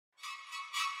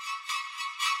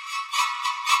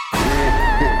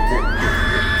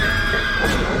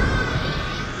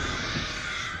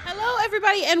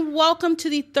everybody, and welcome to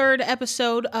the third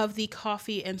episode of the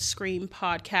Coffee and Scream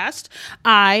podcast.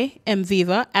 I am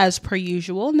Viva, as per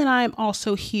usual, and then I am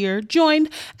also here, joined,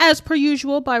 as per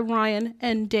usual, by Ryan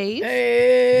and Dave.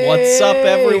 Hey! What's up,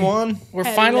 everyone? We're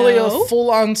Hello. finally a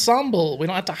full ensemble. We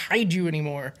don't have to hide you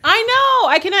anymore. I know!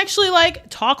 I can actually,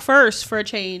 talk first for a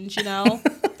change, you know?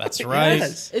 That's right.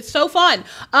 Yes. It's so fun.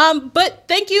 But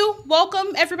thank you.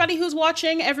 Welcome, everybody who's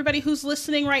watching, everybody who's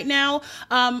listening right now.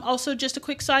 Also, just a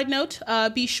quick side note,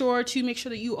 be sure to make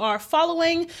sure that you are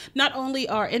following not only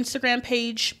our Instagram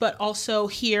page, but also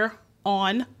here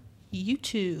on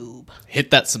YouTube. Hit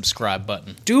that subscribe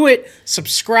button. Do it.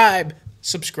 Subscribe.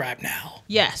 Subscribe now.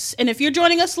 Yes. And if you're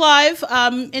joining us live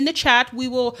in the chat, we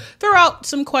will throw out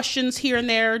some questions here and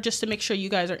there just to make sure you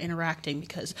guys are interacting,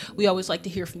 because we always like to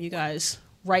hear from you guys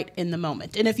right in the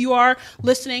moment. And if you are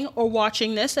listening or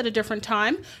watching this at a different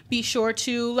time, be sure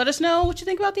to let us know what you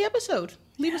think about the episode.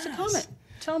 Leave us a comment.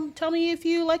 Tell me if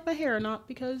you like my hair or not,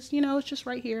 because, it's just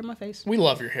right here in my face. We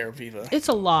love your hair, Viva. It's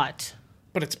a lot.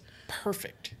 But it's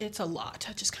perfect. It's a lot.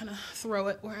 I just kind of throw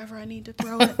it wherever I need to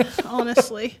throw it,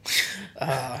 honestly.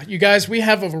 You guys, we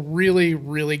have a really,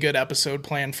 really good episode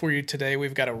planned for you today.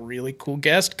 We've got a really cool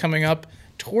guest coming up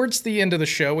towards the end of the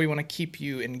show. We want to keep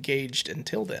you engaged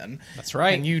until then. That's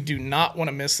right. And you do not want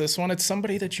to miss this one. It's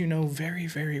somebody that you know very,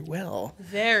 very well.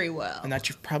 Very well. And that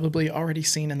you've probably already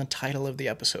seen in the title of the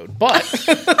episode. But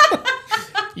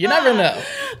you never know.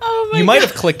 Oh my You God. might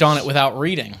have clicked on it without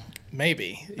reading.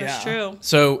 Maybe. That's yeah. true.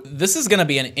 So this is going to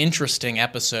be an interesting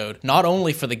episode, not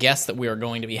only for the guests that we are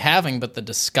going to be having, but the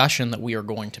discussion that we are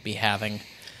going to be having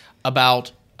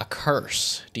about a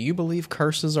curse. Do you believe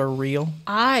curses are real?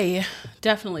 I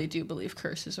definitely do believe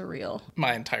curses are real.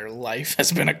 My entire life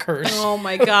has been a curse. Oh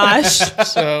my gosh.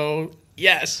 So,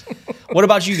 yes. What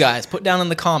about you guys? Put down in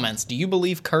the comments. Do you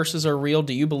believe curses are real?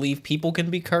 Do you believe people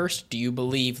can be cursed? Do you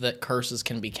believe that curses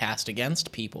can be cast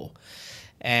against people?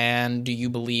 And do you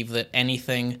believe that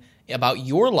anything about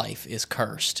your life is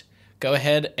cursed? Go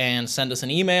ahead and send us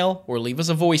an email or leave us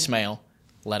a voicemail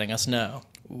letting us know.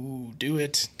 Ooh, do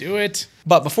it. Do it.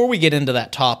 But before we get into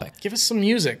that topic, Give us some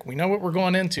music. We know what we're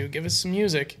going into. Give us some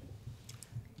music.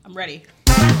 I'm ready.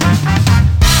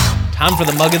 time for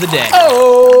the mug of the day.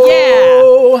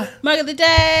 Oh! Yeah. Mug of the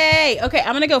day. Okay,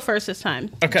 I'm going to go first this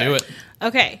time. Okay. Do it.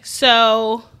 Okay,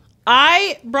 so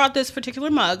I brought this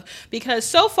particular mug because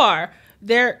so far,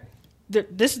 this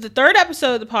is the third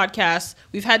episode of the podcast.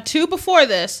 We've had two before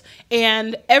this,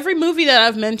 and every movie that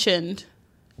I've mentioned,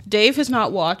 Dave has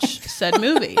not watched said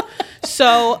movie.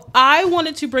 So I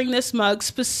wanted to bring this mug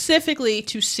specifically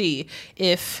to see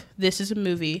if this is a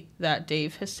movie that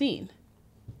Dave has seen.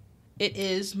 It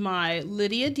is my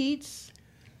Lydia Dietz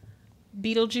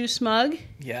Beetlejuice mug.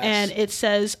 Yes. And it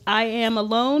says, I am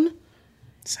alone.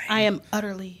 Same. I am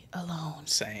utterly alone.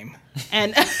 Same.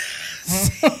 And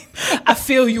I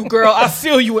feel you, girl. I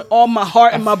feel you with all my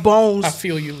heart and my bones. I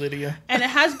feel you, Lydia. And it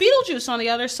has Beetlejuice on the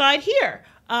other side here.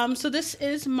 So this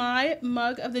is my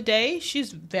mug of the day.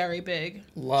 She's very big.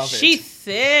 Love it. She's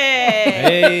thick.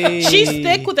 Hey. She's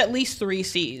thick with at least 3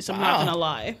 C's. I'm not Wow. gonna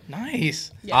lie. Nice.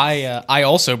 Yes. I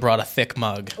also brought a thick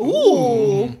mug.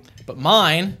 Ooh. But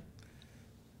mine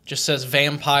just says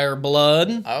vampire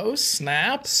blood. Oh,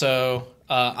 snap. So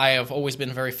I have always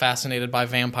been very fascinated by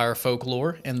vampire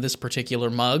folklore, and this particular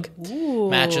mug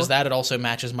matches that. It also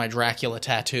matches my Dracula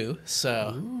tattoo.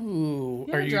 So Ooh.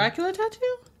 You have a Dracula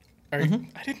tattoo? Are you,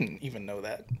 I didn't even know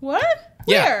that. What?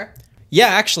 Yeah. Where? yeah,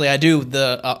 actually I do.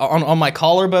 The on my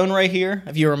collarbone right here.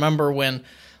 If you remember when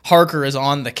Harker is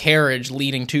on the carriage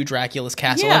leading to Dracula's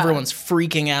castle, Yeah. everyone's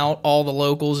freaking out. All the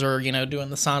locals are, doing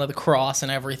the sign of the cross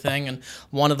and everything. And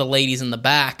one of the ladies in the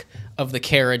back of the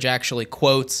carriage actually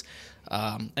quotes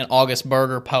an August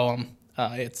Berger poem.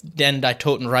 It's Den die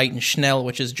Toten reiten schnell,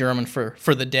 which is German for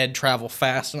the dead travel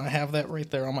fast. And I have that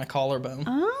right there on my collarbone.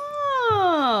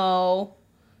 Oh.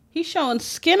 He's showing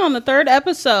skin on the third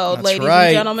episode, That's ladies right.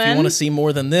 and gentlemen. If you want to see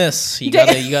more than this, you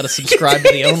gotta subscribe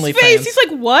to the His OnlyFans. face, he's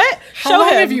like, what? How Show long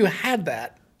him. have you had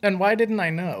that? And why didn't I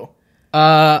know?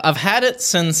 I've had it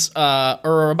since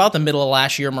or about the middle of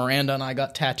last year. Miranda and I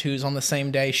got tattoos on the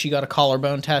same day. She got a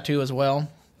collarbone tattoo as well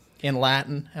in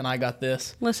Latin, and I got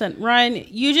this. Listen, Ryan,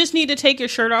 you just need to take your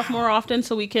shirt off more often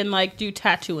so we can do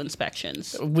tattoo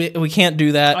inspections. We can't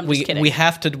do that. I'm just kidding. We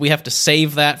have to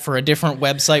save that for a different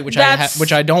website, which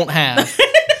That's- I don't have.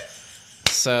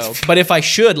 So, but if I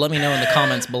should, let me know in the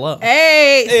comments below.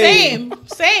 Hey,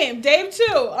 same. Dave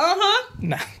too.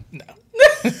 No.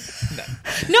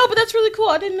 No, but that's really cool.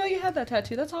 I didn't know you had that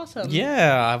tattoo. That's awesome.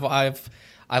 Yeah,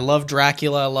 I love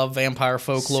Dracula. I love vampire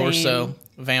folklore. Same. So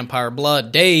vampire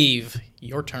blood. Dave,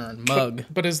 Your turn. Mug.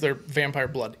 But is there vampire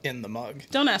blood in the mug?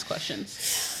 Don't ask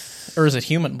questions. Or is it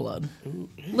human blood?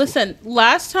 Listen, the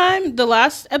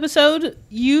last episode,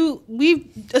 we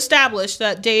established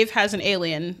that Dave has an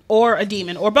alien or a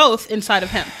demon or both inside of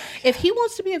him. If he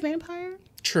wants to be a vampire,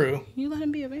 True. you let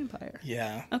him be a vampire.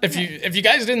 Yeah. Okay. If you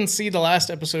guys didn't see the last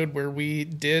episode where we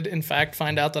did in fact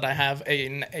find out that I have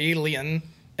an alien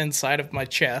inside of my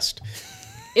chest,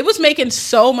 It was making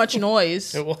so much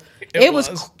noise. it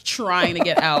was trying to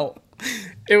get out.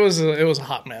 It was a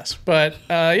hot mess. But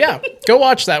yeah, go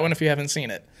watch that one if you haven't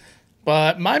seen it.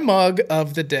 But my mug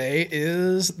of the day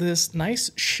is this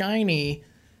nice shiny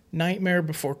Nightmare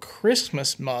Before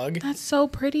Christmas mug. That's so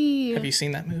pretty. Have you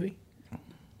seen that movie?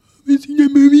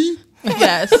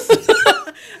 Yes.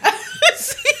 I've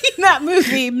seen that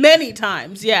movie many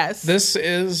times, yes. This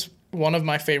is one of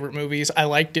my favorite movies. I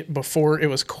liked it before it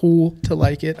was cool to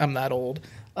like it. I'm that old.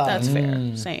 That's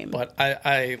fair. Same. But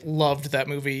I loved that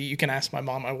movie. You can ask my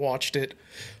mom. I watched it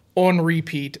on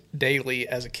repeat daily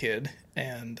as a kid,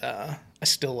 and I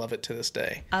still love it to this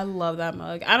day. I love that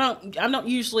mug. I don't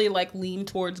usually like lean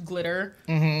towards glitter.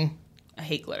 Mm-hmm. I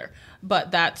hate glitter,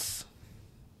 but that's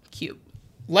cute.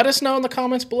 Let us know in the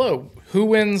comments below who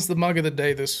wins the mug of the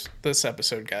day this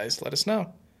episode, guys. Let us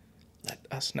know. Let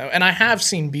us know. And I have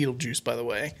seen Beetlejuice, by the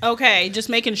way. Okay, just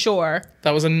making sure.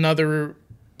 That was another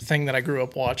thing that I grew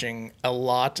up watching a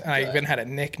lot. And I even had a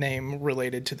nickname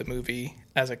related to the movie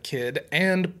as a kid.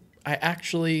 And I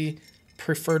actually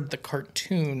preferred the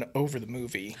cartoon over the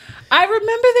movie. I remember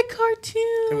the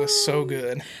cartoon. It was so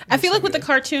good. I feel like with the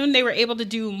cartoon, they were able to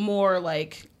do more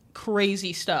like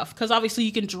crazy stuff because obviously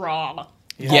you can draw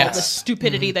all the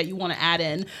stupidity that you want to add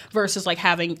in versus like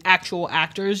having actual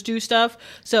actors do stuff.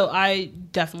 So I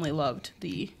definitely loved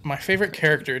my favorite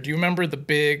character. Do you remember the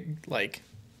big like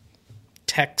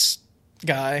Tex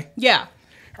guy? Yeah.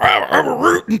 I'm a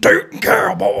rootin' tootin'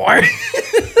 cowboy.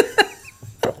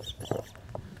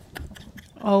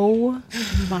 Oh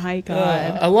my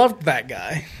god. I loved that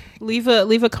guy. Leave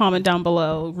a comment down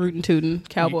below. Rootin' tootin'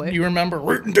 cowboy. You remember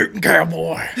rootin' tootin'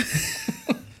 cowboy?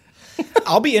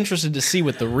 I'll be interested to see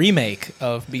what the remake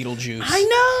of Beetlejuice. I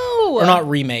know. Or not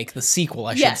remake, the sequel,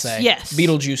 I should say. Yes.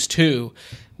 Beetlejuice 2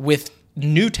 with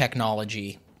new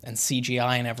technology and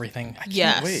CGI and everything.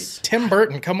 Yes. Wait, Tim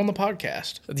Burton, come on the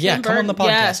podcast. Yeah, come on the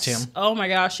podcast, yes. Tim. Oh my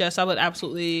gosh, yes, I would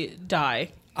absolutely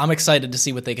die. I'm excited to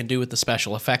see what they can do with the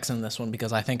special effects in this one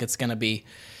because I think it's going to be...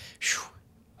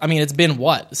 I mean, it's been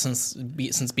what? Since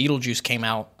Beetlejuice came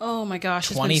out? Oh my gosh.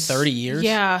 20, 30 years?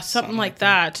 Yeah, something like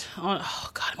that. Oh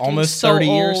God, I'm almost so 30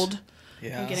 years. Old.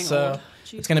 Yeah. I'm getting So old.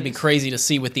 it's going to be crazy to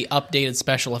see with the updated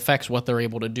special effects what they're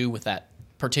able to do with that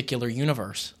particular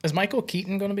universe. Is Michael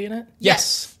Keaton going to be in it?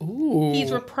 Yes. Ooh.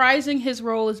 He's reprising his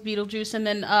role as Beetlejuice, and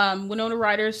then Winona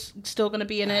Ryder's still going to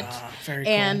be in it. Very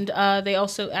cool. And they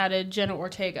also added Jenna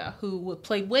Ortega, who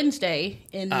played Wednesday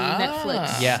in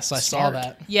Netflix. Yes, I saw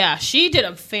that. Yeah, she did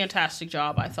a fantastic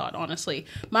job, I thought, honestly.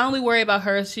 My only worry about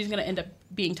her is she's going to end up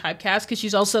being typecast because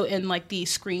she's also in like the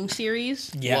Scream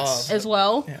series Yes. as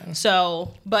well. Yeah.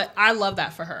 So, but I love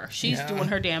that for her. She's doing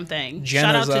her damn thing.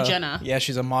 Jenna's Shout out to Jenna. Yeah,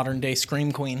 she's a modern day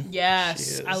Scream queen.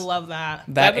 Yes, I love that.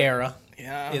 That era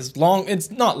Yeah. is long.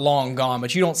 It's not long gone,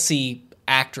 but you don't see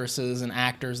actresses and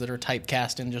actors that are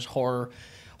typecast in just horror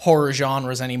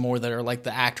genres anymore that are like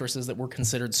the actresses that were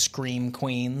considered Scream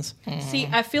queens. See,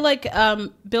 I feel like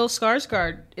Bill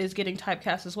Skarsgård is getting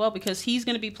typecast as well because he's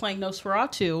going to be playing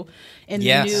Nosferatu in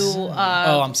the new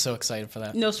I'm so excited for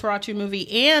that. Nosferatu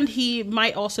movie, and he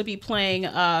might also be playing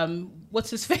what's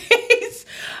his face?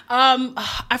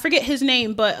 I forget his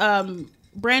name, but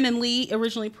Brandon Lee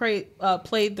originally played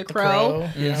the Crow.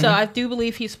 Yeah. So I do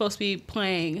believe he's supposed to be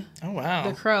playing wow.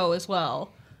 the Crow as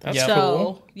well. That's Yeah.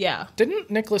 cool. Yeah. Didn't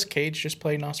Nicolas Cage just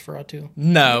play Nosferatu?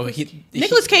 No,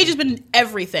 Nicolas Cage has been in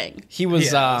everything. he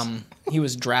was Yes. he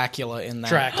was Dracula in that.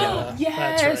 Dracula.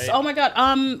 Yes. That's right. Oh my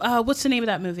god. What's the name of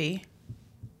that movie?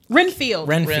 Renfield.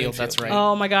 Renfield, that's right.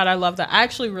 Oh my god, I love that. I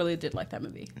actually really did like that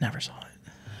movie. Never saw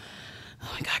it.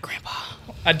 Oh my god,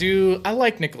 Grandpa. I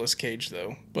like Nicolas Cage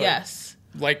though. But Yes.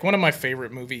 Like one of my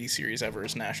favorite movie series ever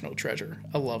is National Treasure.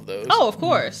 I love those. Oh, of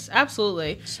course.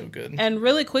 Absolutely. So good. And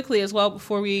really quickly as well,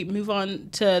 before we move on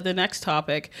to the next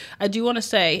topic, I do want to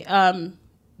say, I've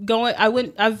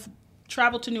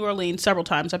traveled to New Orleans several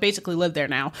times. I basically live there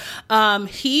now.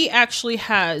 He actually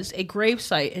has a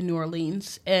gravesite in New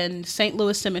Orleans in St.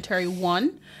 Louis Cemetery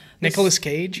 1. Nicolas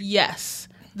Cage? Yes.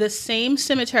 The same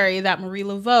cemetery that Marie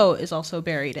Laveau is also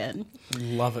buried in.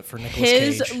 Love it for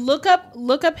Nicolas Cage. Look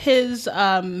up his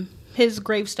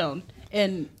gravestone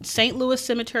in St. Louis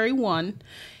Cemetery 1.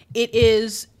 It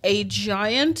is a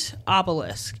giant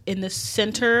obelisk in the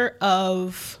center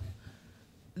of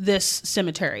this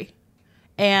cemetery.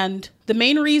 And the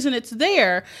main reason it's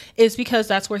there is because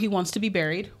that's where he wants to be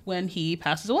buried when he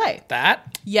passes away.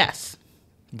 That? Yes.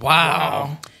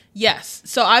 Wow. Yes.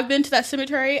 So I've been to that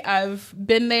cemetery. I've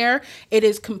been there. It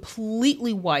is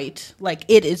completely white. Like,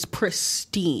 it is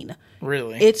pristine.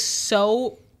 Really? It's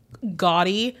so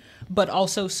gaudy, but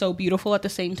also so beautiful at the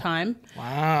same time.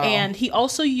 Wow. And he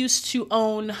also used to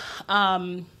own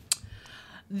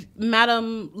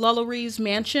Madame Lullary's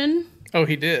mansion. Oh,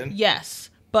 he did? Yes.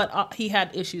 But he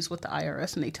had issues with the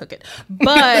IRS and they took it.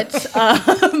 But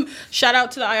shout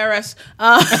out to the IRS.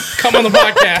 Come on the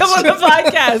podcast. Come on the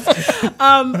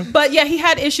podcast. But yeah, he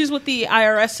had issues with the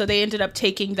IRS, so they ended up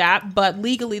taking that. But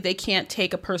legally, they can't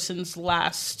take a person's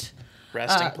last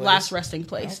resting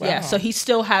place. Oh, wow. Yeah, so he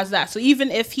still has that. So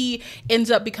even if he ends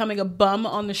up becoming a bum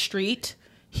on the street,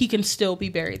 he can still be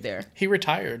buried there. He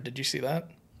retired. Did you see that?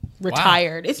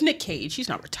 Retired. Wow. It's Nick Cage. He's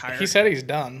not retired. He said he's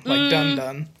done. Like,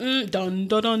 done.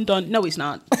 Done. No, he's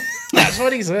not. That's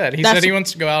what he said. He said he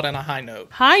wants to go out on a high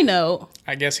note. High note?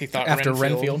 I guess he thought after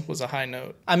Renfield was a high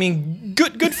note. I mean,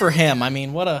 good for him. I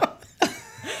mean, what a...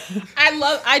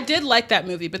 I did like that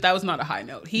movie, but that was not a high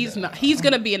note. He's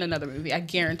going to be in another movie, I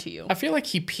guarantee you. I feel like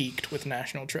he peaked with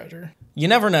National Treasure. You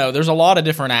never know. There's a lot of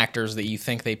different actors that you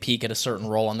think they peak at a certain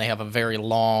role and they have a very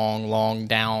long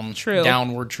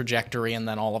downward trajectory, and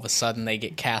then all of a sudden they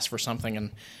get cast for something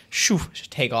and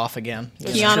take off again.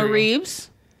 Keanu Reeves.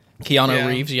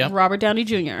 Reeves, yep. Robert Downey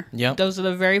Jr. Yep. Those are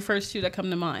the very first two that come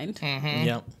to mind. Mm-hmm.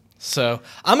 Yep. So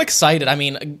I'm excited. I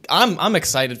mean, I'm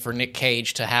excited for Nick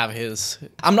Cage to have his.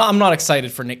 I'm not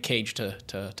excited for Nick Cage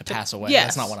to pass away. Yes.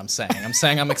 That's not what I'm saying. I'm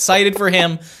saying I'm excited for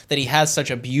him that he has such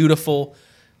a beautiful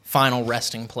final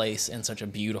resting place in such a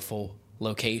beautiful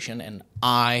location, and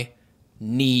I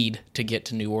need to get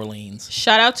to New Orleans.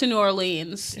 Shout out to New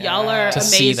Orleans. Yeah. Y'all are To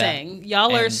see amazing.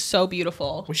 Y'all are so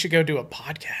beautiful. We should go do a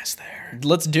podcast there.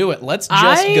 Let's do it. Let's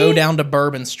just go down to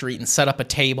Bourbon Street and set up a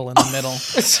table in the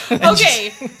middle. Okay,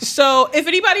 so if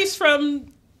anybody's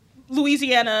from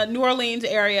Louisiana, New Orleans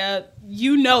area,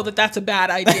 you know that that's a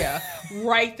bad idea.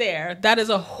 Right there. That is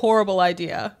a horrible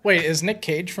idea. Wait, is Nick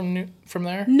Cage from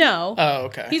there? No. Oh,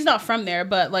 okay. He's not from there,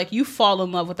 but like you fall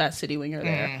in love with that city when you're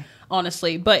there.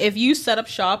 Honestly. But if you set up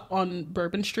shop on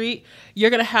Bourbon Street, you're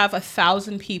going to have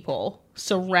 1,000 people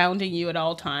surrounding you at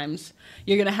all times.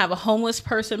 You're going to have a homeless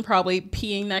person probably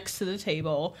peeing next to the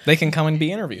table. They can come and be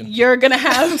interviewed. You're going to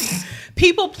have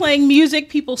people playing music,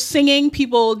 people singing,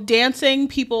 people dancing,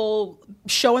 people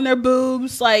showing their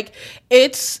boobs. Like,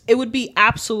 it would be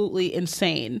absolutely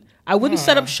insane. I wouldn't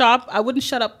set up shop. I wouldn't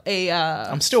shut up a...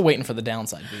 I'm still waiting for the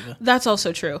downside, Viva. That's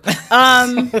also true.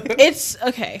 It's...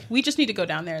 Okay, we just need to go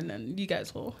down there and then you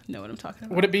guys will know what I'm talking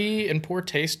about. Would it be in poor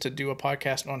taste to do a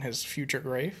podcast on his future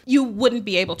grave? You wouldn't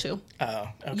be able to. Oh,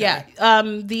 okay. Yeah.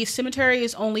 The cemetery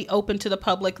is only open to the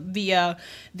public via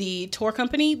the tour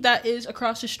company that is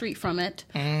across the street from it.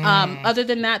 Other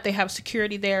than that, they have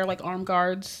security there, like armed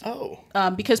guards. Oh.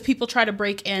 Because people try to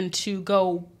break in to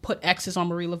go put X's on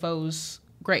Marie Laveau's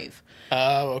grave.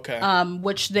 Oh, okay.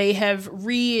 Which they have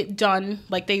redone,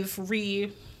 like they've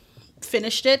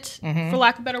finished it, for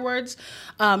lack of better words.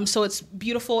 So it's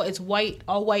beautiful. It's white,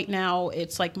 all white now.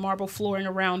 It's like marble flooring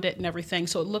around it and everything.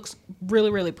 So it looks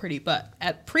really, really pretty. But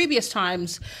at previous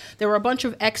times, there were a bunch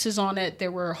of X's on it.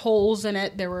 There were holes in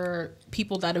it. There were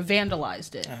people that have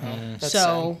vandalized it. That's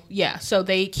So, sad. yeah. So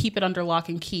they keep it under lock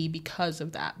and key because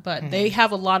of that. But they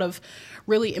have a lot of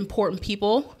really important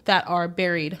people that are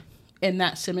buried in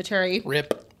that cemetery.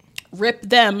 Rip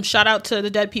them. Shout out to the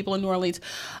dead people in New Orleans.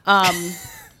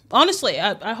 Honestly,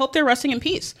 I hope they're resting in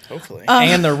peace. Hopefully.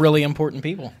 And they're really important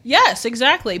people. Yes,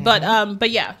 exactly. But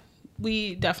yeah,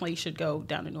 we definitely should go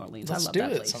down to New Orleans. Let's I love do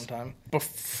that it place. sometime.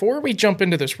 Before we jump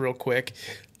into this real quick,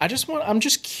 I'm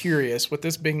just curious, with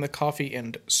this being the Coffee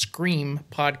and Scream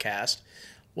podcast,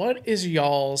 what is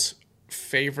y'all's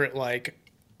favorite like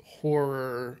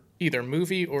horror either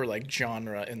movie or like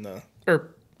genre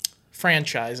or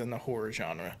franchise in the horror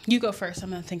genre? You go first.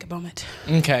 I'm going to think a moment.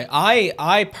 Okay,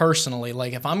 I personally,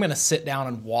 like, if I'm going to sit down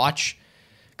and watch,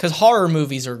 because horror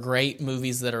movies are great,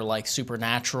 movies that are, like,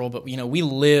 supernatural, but, you know, we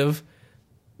live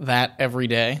that every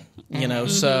day, you know,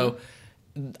 so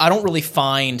I don't really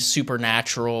find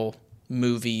supernatural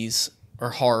movies or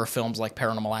horror films like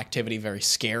Paranormal Activity very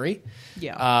scary.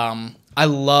 Yeah. I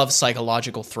love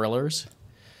psychological thrillers.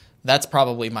 That's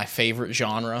probably my favorite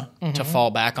genre to fall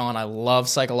back on. I love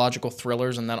psychological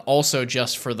thrillers, and then also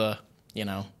just for the, you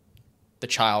know, the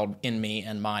child in me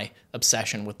and my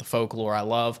obsession with the folklore. I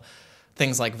love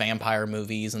things like vampire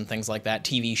movies and things like that,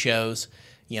 TV shows.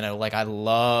 You know, like I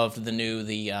loved the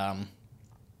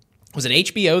Was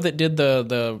it HBO that did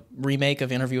the remake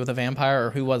of Interview with a Vampire,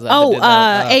 or who was that? Oh,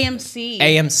 that did that? AMC.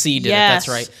 AMC did Yes. it. That's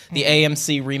right. The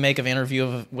AMC remake of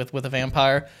Interview with a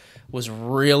Vampire was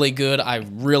really good. I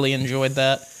really enjoyed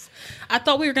that. I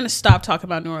thought we were going to stop talking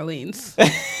about New Orleans.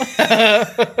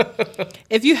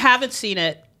 If you haven't seen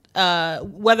it,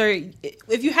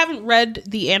 if you haven't read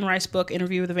the Anne Rice book,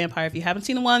 Interview with a Vampire, if you haven't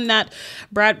seen the one that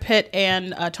Brad Pitt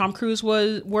and Tom Cruise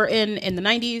were in the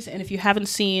 90s, and if you haven't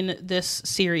seen this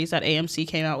series that AMC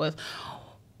came out with,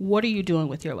 what are you doing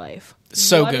with your life?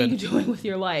 So what good. What are you doing with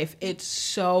your life? It's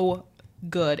so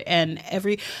good. And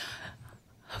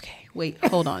okay, wait,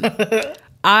 hold on.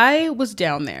 I was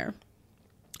down there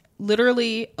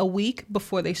literally a week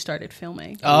before they started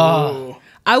filming. Oh.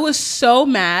 I was so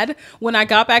mad when I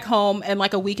got back home, and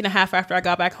like a week and a half after I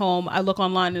got back home, I look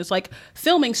online and it's like,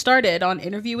 filming started on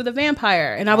Interview with a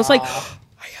Vampire. And I was like, are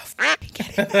you fucking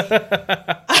kidding me?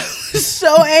 I was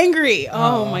so angry.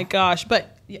 Oh my gosh.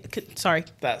 But yeah, sorry.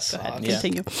 That's Go ahead. Yeah.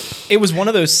 Continue. It was one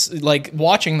of those, like,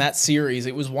 watching that series,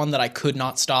 it was one that I could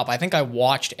not stop. I think I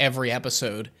watched every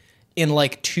episode in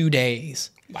like 2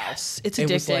 days. Yes, it's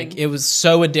addicting. It was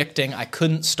so addicting. I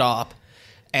couldn't stop.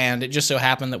 And it just so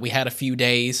happened that we had a few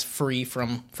days free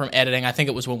from editing. I think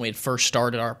it was when we had first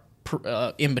started our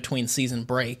in-between season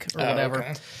break or whatever.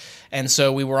 Okay. And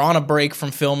so we were on a break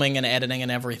from filming and editing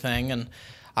and everything. And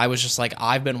I was just like,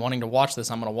 I've been wanting to watch this.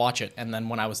 I'm going to watch it. And then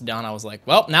when I was done, I was like,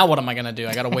 well, now what am I going to do?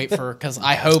 I got to wait for, because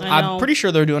I'm pretty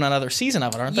sure they're doing another season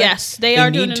of it, aren't they? Yes, they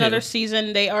are doing need to. another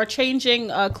season. They are changing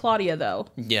Claudia, though.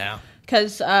 Yeah.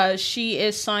 Because she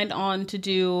is signed on to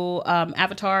do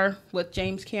Avatar with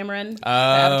James Cameron, the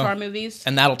Avatar movies.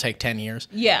 And that'll take 10 years.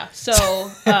 Yeah, so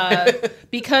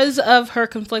because of her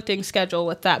conflicting schedule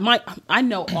with that, I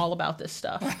know all about this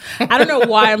stuff. I don't know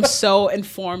why I'm so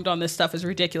informed on this stuff. It's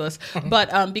ridiculous.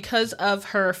 But because of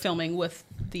her filming with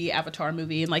the Avatar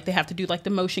movie, and like they have to do like the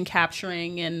motion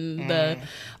capturing and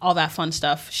all that fun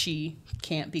stuff, she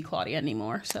can't be Claudia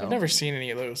anymore. So I've never seen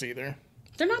any of those either.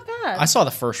 they're not bad. I saw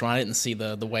the first one. I didn't see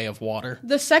the Way of Water.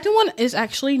 The second one is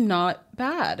actually not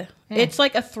bad. It's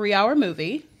like a 3-hour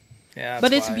movie, Yeah,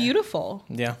 but it's beautiful.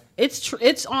 Yeah.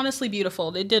 It's honestly beautiful.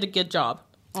 They did a good job,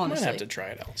 I might honestly. have to try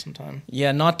it out sometime.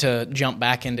 Yeah, not to jump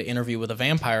back into Interview with a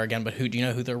Vampire again, but do you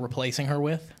know who they're replacing her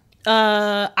with?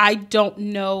 I don't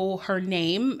know her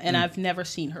name, and I've never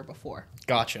seen her before.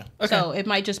 Gotcha. So it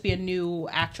might just be a new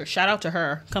actress. Shout out to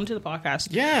her. Come to the podcast.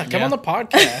 Yeah, come Yeah. on the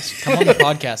podcast. Come on the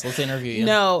podcast. Let's interview you.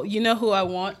 No, you know who I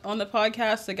want on the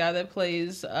podcast? The guy that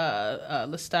plays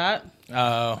Lestat.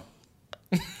 Oh.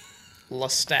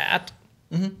 Lestat.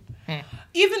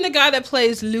 Even the guy that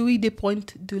plays Louis de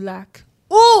Pointe du Lac.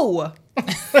 Ooh!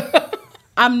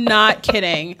 I'm not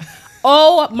kidding.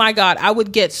 Oh my God, I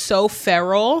would get so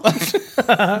feral.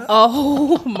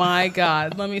 Oh my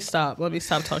God. Let me stop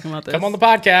talking about this. Come on the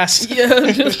podcast. Yeah.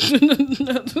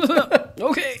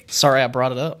 Okay. Sorry I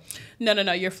brought it up. No,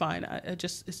 you're fine.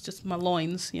 It's just my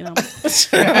loins, you know.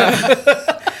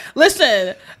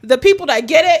 Listen, the people that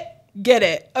get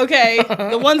it, okay?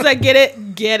 The ones that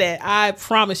get it. I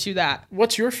promise you that.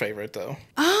 What's your favorite though?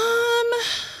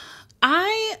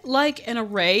 I like an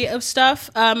array of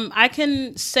stuff. I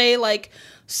can say like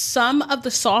some of the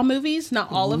Saw movies,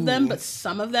 not all of them, but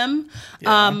some of them.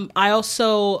 Yeah. I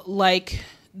also like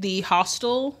the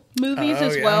Hostel movies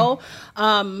as yeah. well.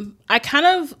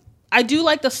 I do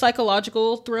like the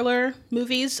psychological thriller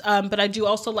movies, but I do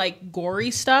also like gory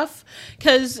stuff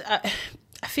because I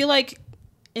feel like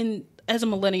as a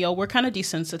millennial, we're kind of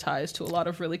desensitized to a lot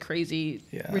of really crazy,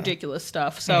 ridiculous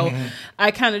stuff. So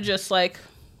I kind of just like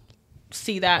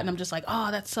see that and I'm just like,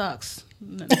 oh, that sucks.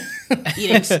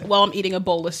 While I'm eating a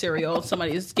bowl of cereal,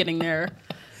 somebody's getting their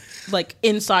like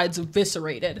insides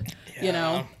eviscerated, you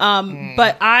know?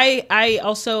 But I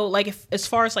also like, as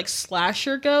far as like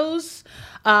slasher goes,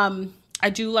 I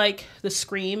do like the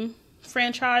Scream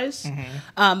franchise,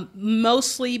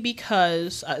 mostly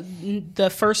because the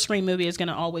first Scream movie is going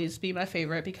to always be my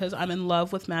favorite because I'm in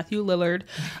love with Matthew Lillard.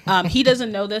 He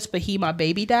doesn't know this, but he my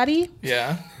baby daddy.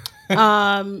 Yeah.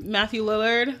 Matthew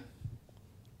Lillard.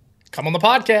 Come on the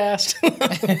podcast.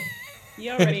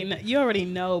 You already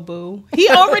know, boo. He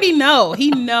already know.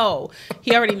 He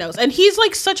already knows. And he's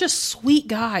like such a sweet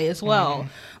guy as well.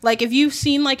 Like if you've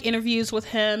seen like interviews with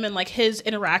him and like his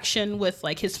interaction with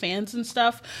like his fans and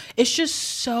stuff, it's just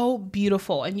so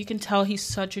beautiful. And you can tell he's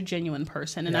such a genuine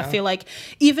person. And I feel like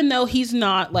even though he's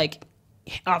not like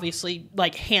obviously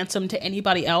like handsome to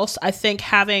anybody else, I think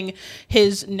having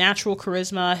his natural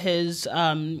charisma,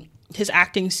 his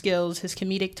acting skills, his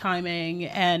comedic timing,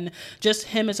 and just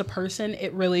him as a person,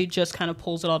 it really just kind of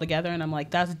pulls it all together. And I'm like,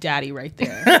 that's daddy right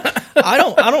there. I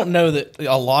don't know that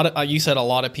a lot of you said a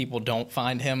lot of people don't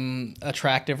find him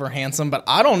attractive or handsome, but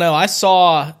I don't know. I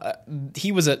saw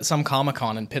he was at some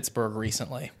Comic-Con in Pittsburgh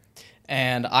recently,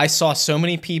 and I saw so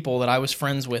many people that I was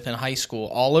friends with in high school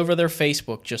all over their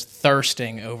Facebook just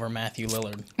thirsting over Matthew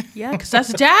Lillard. Yeah, because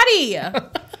that's daddy.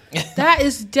 That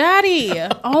is daddy.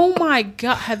 Oh my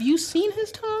God. Have you seen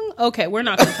his tongue? Okay, we're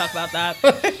not going to talk about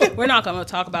that. We're not going to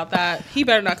talk about that. He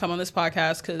better not come on this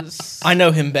podcast because... I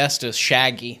know him best as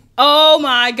Shaggy. Oh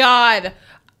my God.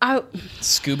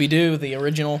 Scooby-Doo, the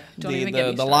original,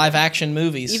 the live action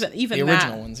movies. Even the that,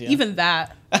 original ones, yeah. Even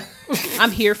that.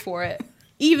 I'm here for it.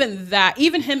 Even that.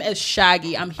 Even him as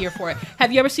Shaggy, I'm here for it.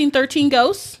 Have you ever seen 13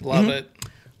 Ghosts? Love it.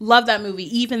 Love that movie.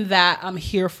 Even that, I'm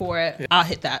here for it. Yeah. I'll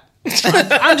hit that.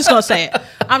 I'm just going to say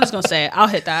it. I'll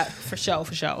hit that for sure.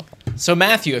 So,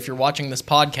 Matthew, if you're watching this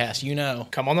podcast, you know.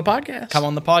 Come on the podcast. Come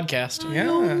on the podcast. I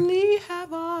only have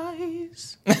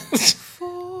eyes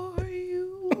for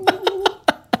you.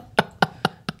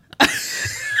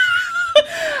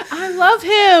 I love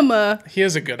him. He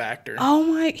is a good actor. Oh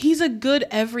my, he's a good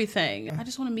everything. I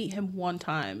just want to meet him one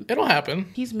time. It'll happen.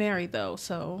 He's married though,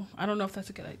 so I don't know if that's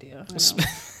a good idea.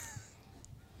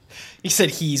 You said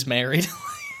he's married.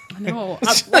 I know.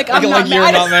 I'm not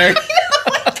you're not married.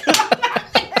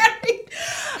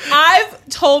 I've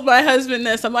told my husband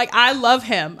this. I'm like, I love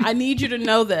him. I need you to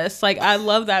know this. Like, I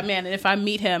love that man. And if I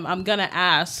meet him, I'm going to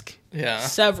ask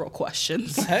several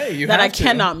questions that I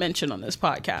cannot mention on this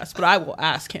podcast, but I will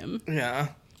ask him. Yeah.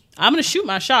 I'm going to shoot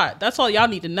my shot. That's all y'all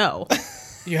need to know.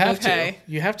 You have to.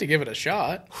 You have to give it a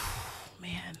shot.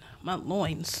 Man, my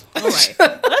loins. All right.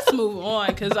 Let's move on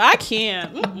because I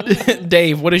can't. Mm-hmm.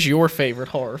 Dave, what is your favorite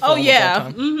horror film? Oh,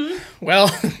 yeah. Mm-hmm. Well...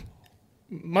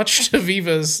 much to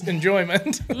Viva's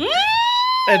enjoyment,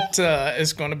 it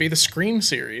is going to be the Scream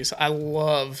series. I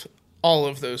love all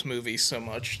of those movies so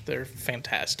much. They're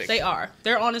fantastic. They are.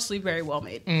 They're honestly very well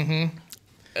made. Mm-hmm.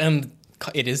 And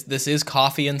this is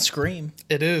Coffee and Scream.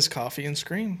 It is Coffee and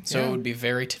Scream. So it would be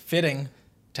very fitting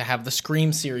to have the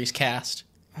Scream series cast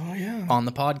on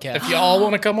the podcast. If you all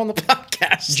want to come on the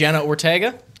podcast. Jenna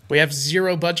Ortega. We have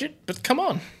zero budget, but come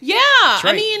on. Yeah. Right.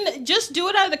 I mean, just do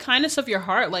it out of the kindness of your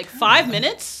heart. Like 5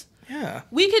 minutes. Yeah.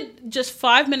 We could just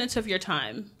 5 minutes of your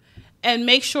time and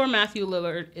make sure Matthew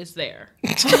Lillard is there.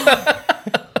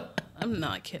 I'm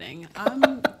not kidding.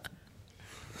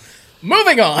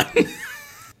 Moving on.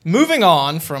 Moving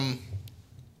on from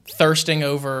thirsting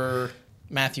over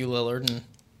Matthew Lillard and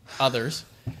others.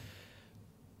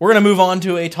 We're going to move on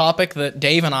to a topic that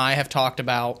Dave and I have talked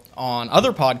about on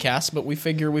other podcasts, but we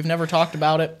figure we've never talked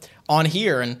about it on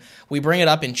here, and we bring it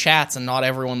up in chats, and not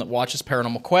everyone that watches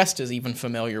Paranormal Quest is even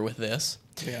familiar with this.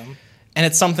 Yeah. And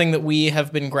it's something that we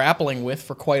have been grappling with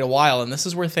for quite a while, and this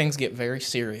is where things get very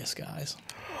serious, guys.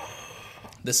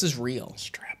 This is real.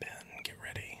 Strap in. Get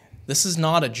ready. This is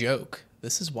not a joke.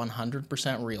 This is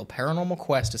 100% real. Paranormal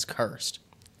Quest is cursed.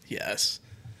 Yes.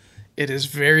 It is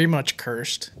very much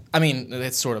cursed. I mean,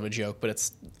 it's sort of a joke, but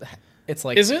it's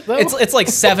like... Is it, though? It's like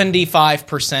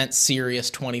 75% serious,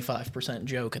 25%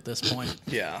 joke at this point.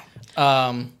 Yeah.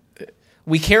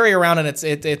 We carry around, and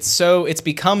it's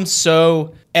become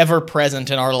so ever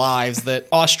present in our lives that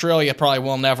Australia probably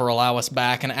will never allow us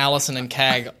back, and Allison and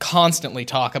Cag constantly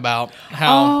talk about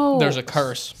how there's a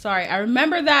curse. Sorry, I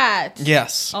remember that.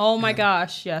 Yes. Oh my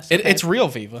gosh, yes. Okay. It's real,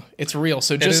 Viva. It's real.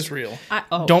 So just it is real.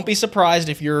 Don't be surprised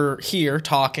if you're here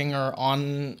talking or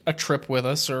on a trip with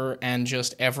us, and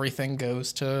just everything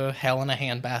goes to hell in a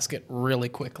handbasket really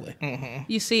quickly. Mm-hmm.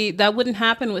 You see, that wouldn't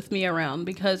happen with me around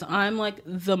because I'm like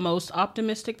the most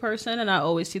optimistic person, and I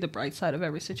always see the bright side of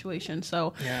every situation.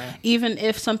 So even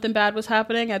if something bad was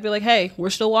happening, I'd be like, hey, we're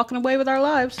still walking away with our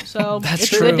lives. So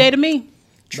it's a good day to me.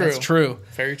 True. That's true.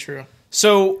 Very true.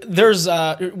 So there's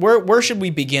where should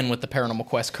we begin with the Paranormal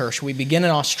Quest curse? Should we begin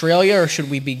in Australia, or should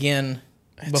we begin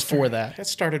before that? It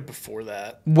started before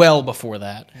that. Well before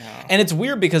that. Yeah. And it's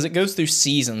weird because it goes through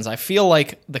seasons. I feel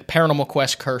like the Paranormal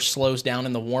Quest curse slows down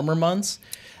in the warmer months.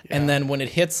 Yeah. And then when it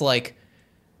hits like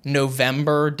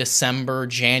November, December,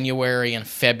 January, and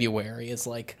February, it's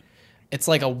like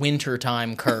a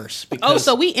wintertime curse.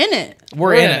 So we in it.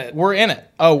 We're in it. We're in it.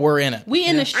 Oh, we're in it. We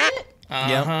in the shit?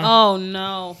 Yeah. Oh,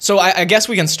 no. So I guess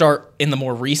we can start in the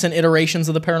more recent iterations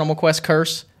of the Paranormal Quest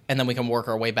curse, and then we can work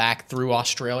our way back through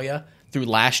Australia, through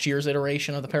last year's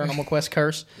iteration of the Paranormal Quest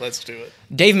curse. Let's do it.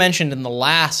 Dave mentioned in the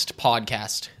last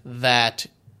podcast that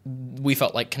we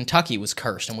felt like Kentucky was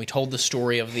cursed, and we told the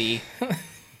story of the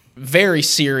very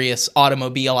serious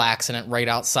automobile accident right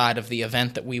outside of the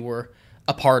event that we were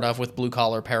a part of with Blue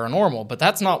Collar Paranormal. But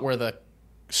that's not where the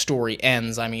story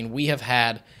ends. I mean, we have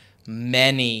had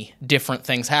many different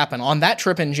things happen on that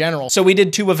trip in general. So we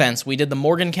did 2 events. We did the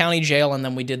Morgan County Jail, and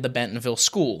then we did the Bentonville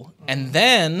School. And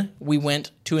then we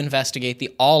went to investigate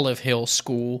the Olive Hill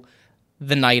School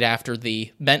the night after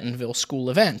the Bentonville School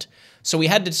event. So we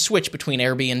had to switch between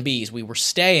Airbnbs. We were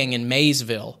staying in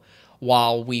Maysville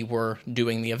while we were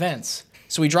doing the events.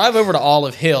 So we drive over to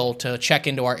Olive Hill to check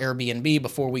into our Airbnb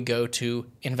before we go to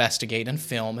investigate and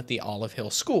film at the Olive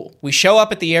Hill School. We show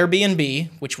up at the Airbnb,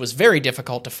 which was very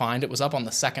difficult to find. It was up on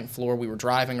the 2nd floor. We were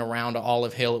driving around to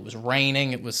Olive Hill. It was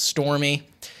raining. It was stormy.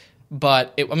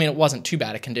 But, it wasn't too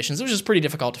bad of conditions. It was just pretty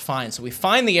difficult to find. So we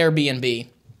find the Airbnb,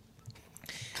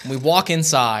 and we walk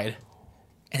inside,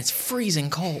 and it's freezing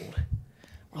cold.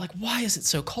 We're like, why is it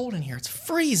so cold in here? It's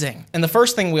freezing. And the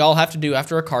first thing we all have to do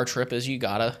after a car trip is you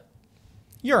gotta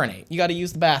urinate. You gotta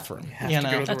use the bathroom. You have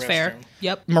to go to the That's fair. restroom.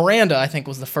 Yep. Miranda, I think,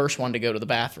 was the first one to go to the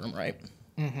bathroom, right?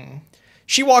 Mm-hmm.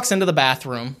 She walks into the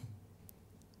bathroom,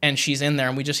 and she's in there,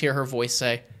 and we just hear her voice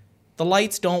say, "The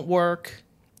lights don't work."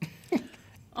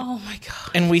 Oh, my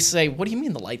God. And we say, "What do you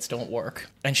mean the lights don't work?"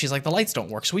 And she's like, "The lights don't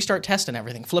work." So we start testing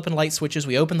everything, flipping light switches.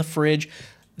 We open the fridge.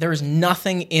 There is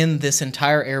nothing in this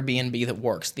entire Airbnb that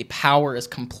works. The power is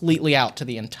completely out to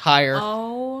the entire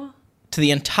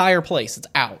place. It's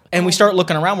out. And we start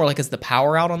looking around. We're like, is the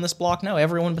power out on this block? No,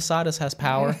 everyone beside us has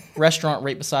power. Restaurant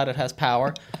right beside it has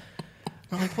power.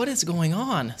 We're like, what is going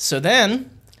on? So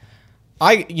then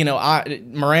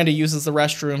Miranda uses the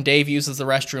restroom. Dave uses the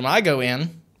restroom. I go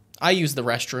in. I use the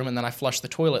restroom, and then I flush the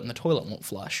toilet, and the toilet won't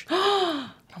flush.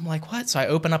 I'm like, what? So I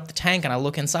open up the tank, and I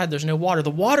look inside. There's no water. The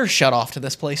water's shut off to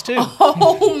this place, too.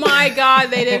 Oh, my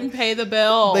God. They didn't pay the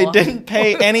bill. They didn't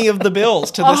pay any of the bills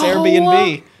to this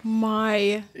Airbnb.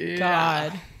 My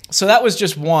God. So that was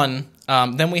just one.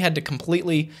 Then we had to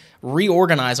completely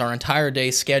reorganize our entire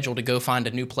day's schedule to go find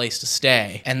a new place to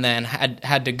stay, and then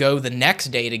had to go the next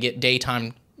day to get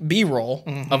daytime B-roll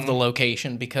of the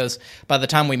location, because by the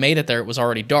time we made it there, it was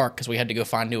already dark because we had to go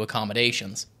find new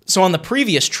accommodations. So on the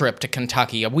previous trip to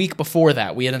Kentucky, a week before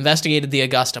that, we had investigated the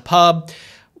Augusta pub.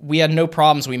 We had no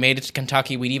problems. We made it to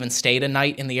Kentucky. We'd even stayed a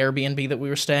night in the Airbnb that we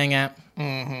were staying at.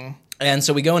 Mm-hmm. And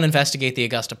so we go and investigate the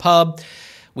Augusta pub.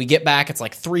 We get back. It's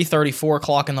like 3:30, 4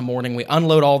 o'clock in the morning. We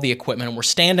unload all the equipment, and we're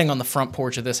standing on the front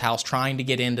porch of this house trying to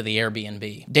get into the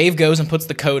Airbnb. Dave goes and puts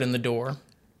the code in the door.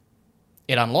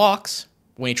 It unlocks.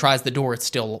 When he tries the door,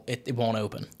 it won't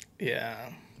open. Yeah.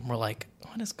 We're like,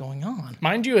 what is going on?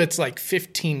 Mind you, it's like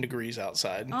 15 degrees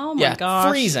outside. Oh, my gosh.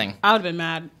 Freezing. I would have been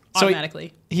mad automatically.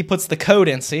 So he puts the code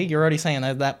in. See, you're already saying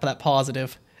that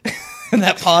positive.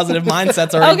 That positive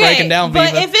mindset's already breaking down,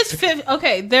 but Viva. if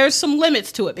it's there's some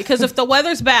limits to it, because if the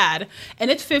weather's bad and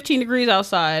it's 15 degrees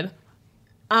outside,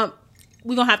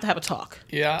 we're gonna have a talk.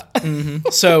 Yeah. Mm-hmm.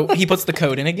 So he puts the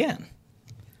code in again.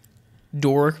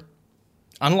 Door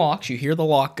unlocks. You hear the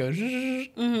lock go.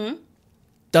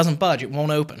 Doesn't budge. It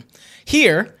won't open.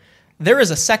 Here, there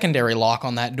is a secondary lock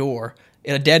on that door.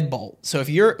 A deadbolt. So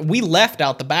we left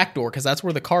out the back door because that's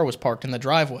where the car was parked in the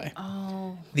driveway.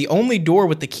 Oh. The only door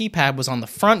with the keypad was on the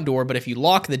front door, but if you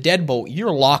lock the deadbolt,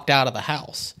 you're locked out of the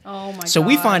house. Oh my So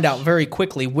we find out very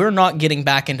quickly we're not getting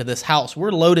back into this house.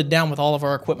 We're loaded down with all of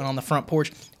our equipment on the front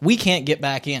porch. We can't get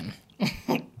back in.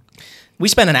 We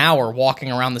spent an hour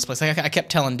walking around this place. I kept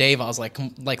telling Dave, I was like,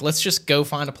 let's just go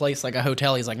find a place like a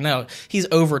hotel. He's like, no. He's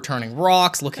overturning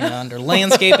rocks, looking under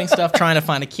landscaping stuff, trying to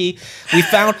find a key. We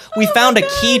found a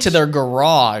key to their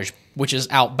garage, which is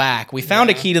out back. We found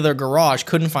a key to their garage,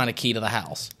 couldn't find a key to the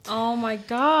house. Oh my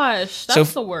gosh,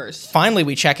 that's the worst. Finally,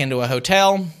 we check into a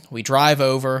hotel. We drive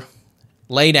over,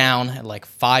 lay down at like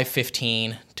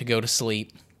 5:15 to go to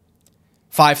sleep.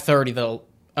 5:30, the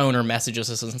owner messages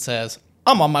us and says,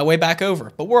 I'm on my way back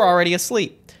over, but we're already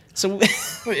asleep. So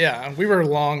yeah, we were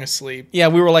long asleep. Yeah,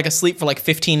 we were like asleep for like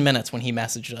 15 minutes when he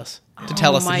messaged us to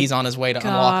tell us that he's on his way to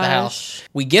unlock the house.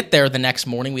 We get there the next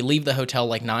morning. We leave the hotel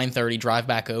like 9:30, drive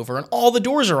back over, and all the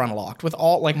doors are unlocked. With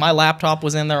all, like, my laptop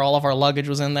was in there, all of our luggage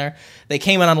was in there. They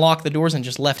came and unlocked the doors and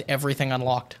just left everything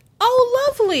unlocked. Oh,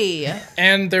 lovely.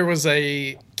 And there was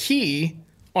a key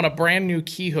on a brand new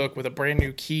key hook with a brand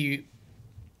new key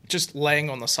just laying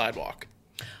on the sidewalk.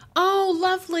 Oh,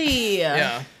 lovely.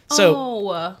 Yeah.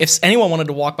 So if anyone wanted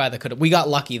to walk by, they could have. We got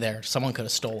lucky there. Someone could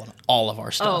have stolen all of our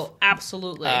stuff. Oh,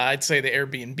 absolutely. I'd say the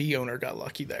Airbnb owner got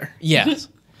lucky there. Yes.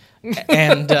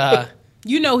 And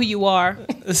you know who you are.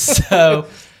 So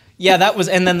yeah, that was.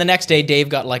 And then the next day, Dave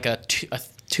got like a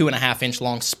 2.5 inch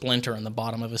long splinter in the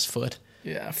bottom of his foot.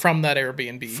 Yeah, from that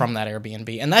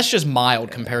Airbnb. And that's just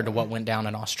mild compared to what went down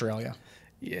in Australia.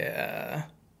 Yeah.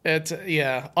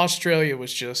 Australia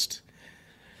was just...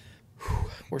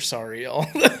 we're sorry, y'all.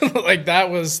 Like, that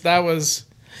was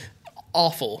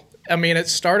awful. I mean, it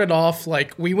started off,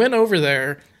 like, we went over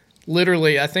there,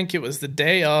 literally, I think it was the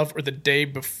day of or the day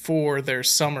before their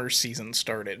summer season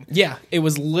started. Yeah, it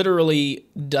was literally,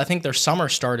 I think their summer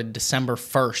started December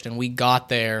 1st, and we got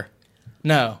there,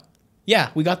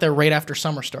 we got there right after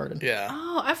summer started. Yeah.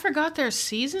 Oh, I forgot their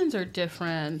seasons are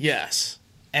different. Yes.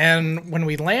 And when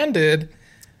we landed,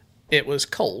 it was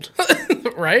cold,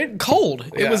 right?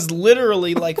 Cold. Yeah. It was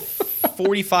literally like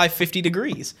 45, 50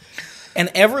 degrees. And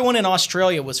everyone in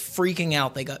Australia was freaking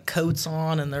out. They got coats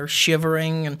on and they're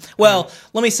shivering. And well,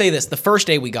 let me say this. The first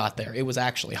day we got there, it was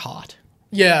actually hot.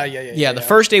 Yeah. The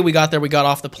first day we got there, we got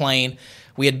off the plane.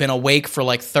 We had been awake for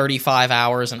like 35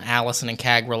 hours, and Allison and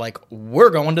Cag were like, we're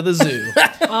going to the zoo.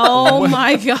 Oh,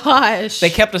 my gosh. They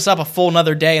kept us up a full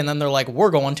another day, and then they're like, we're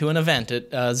going to an event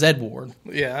at Zed Ward.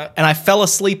 Yeah. And I fell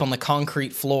asleep on the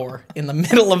concrete floor in the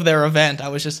middle of their event. I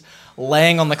was just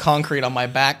laying on the concrete on my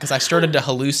back because I started to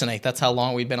hallucinate. That's how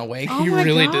long we'd been awake. Oh You my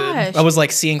really gosh. did. I was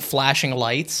like seeing flashing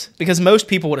lights because most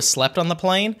people would have slept on the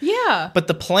plane. Yeah. But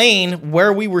the plane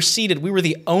where we were seated, we were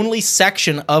the only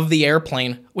section of the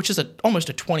airplane, which is almost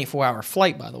a 24-hour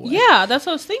flight, by the way. Yeah, that's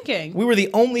what I was thinking. We were the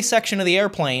only section of the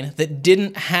airplane that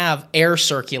didn't have air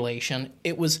circulation.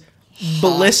 It was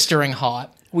blistering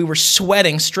hot. We were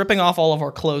sweating, stripping off all of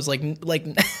our clothes like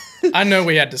I know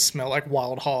we had to smell like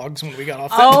wild hogs when we got off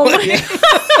that Oh, plane.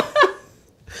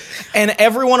 And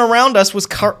everyone around us was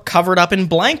covered up in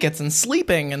blankets and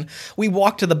sleeping. And we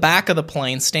walked to the back of the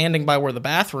plane, standing by where the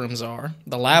bathrooms are,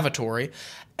 the lavatory.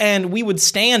 And we would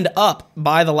stand up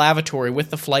by the lavatory with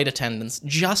the flight attendants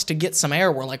just to get some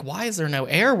air. We're like, why is there no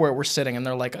air where we're sitting? And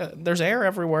they're like, there's air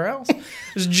everywhere else.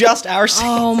 It's just our seat.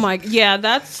 Oh, my. Yeah,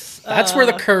 that's That's where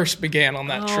the curse began on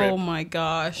that trip. Oh, my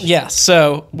gosh. Yeah,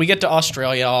 so we get to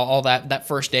Australia. All that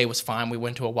first day was fine. We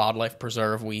went to a wildlife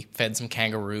preserve. We fed some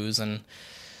kangaroos and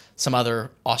some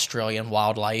other Australian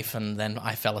wildlife. And then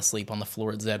I fell asleep on the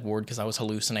floor at Zed Ward because I was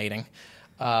hallucinating.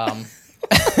 What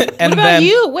about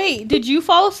you? Wait, did you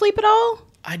fall asleep at all?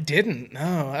 I didn't.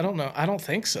 No, I don't know. I don't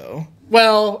think so.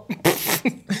 Well,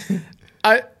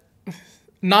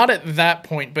 not at that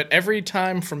point, but every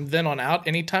time from then on out,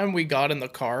 anytime we got in the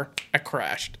car, I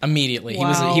crashed. Immediately.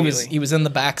 Wow. He was in the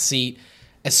back seat.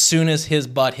 As soon as his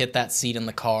butt hit that seat in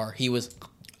the car, he was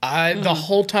The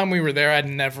whole time we were there, I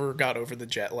never got over the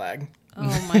jet lag.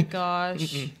 Oh, my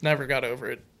gosh. Never got over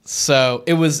it. So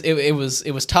it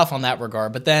was tough on that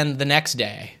regard. But then the next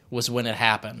day was when it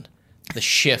happened. The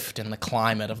shift in the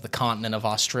climate of the continent of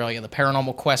Australia. The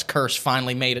Paranormal Quest curse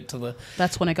finally made it to the...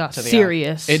 That's when it got the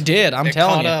serious. It did, I'm It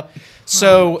telling caught you. up.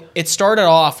 So it started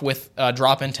off with a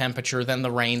drop in temperature, then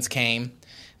the rains came.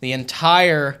 The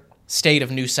entire state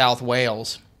of New South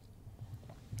Wales...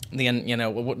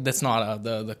 that's not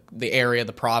the area,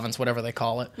 the province, whatever they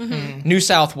call it. Mm-hmm. New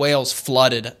South Wales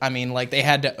flooded. I mean, like they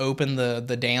had to open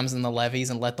the dams and the levees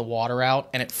and let the water out,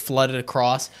 and it flooded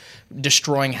across,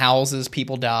 destroying houses.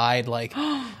 People died. Like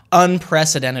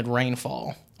unprecedented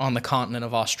rainfall on the continent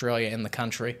of Australia in the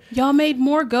country. Y'all made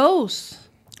more ghosts.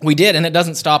 We did, and it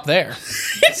doesn't stop there.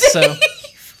 So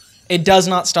it does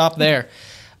not stop there.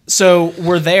 So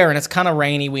we're there, and it's kind of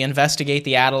rainy. We investigate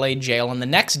the Adelaide jail, and the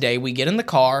next day we get in the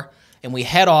car, and we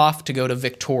head off to go to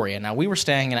Victoria. Now, we were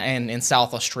staying in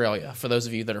South Australia, for those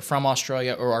of you that are from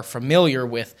Australia or are familiar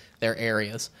with their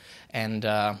areas and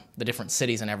the different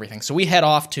cities and everything. So we head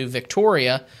off to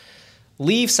Victoria,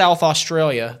 leave South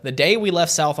Australia. The day we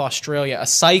left South Australia, a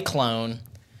cyclone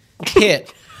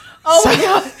hit. Oh, my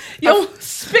God. You'll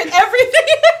spit everything.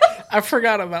 I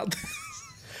forgot about that.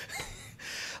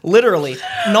 Literally,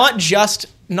 not just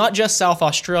South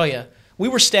Australia. We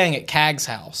were staying at Cag's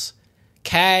house.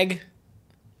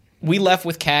 We left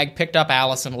with Cag, picked up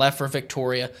Allison, left for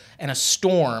Victoria, and a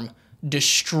storm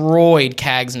destroyed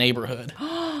Cag's neighborhood.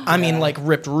 I mean, like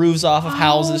ripped roofs off of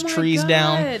houses, Oh my trees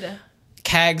down. God.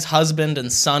 Cag's husband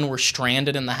and son were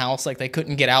stranded in the house, like they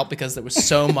couldn't get out because there was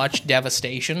so much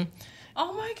devastation.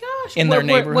 Oh my gosh! In their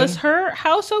neighborhood. Was her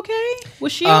house okay?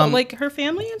 Was she like her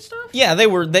family and stuff? Yeah, they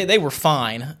were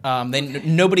fine.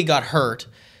 Nobody got hurt,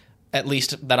 at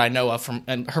least that I know of.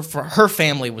 And her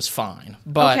family was fine,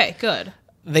 but Okay, good.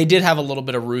 they did have a little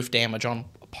bit of roof damage on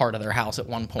part of their house at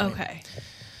one point. Okay.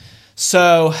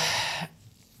 So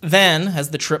then,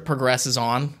 as the trip progresses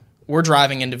on, we're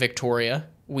driving into Victoria.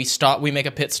 We stop. We make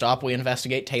a pit stop. We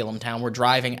investigate Tailem Town. We're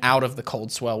driving out of the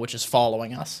cold swell, which is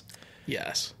following us.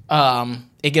 Yes.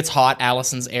 It gets hot.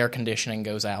 Allison's air conditioning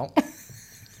goes out.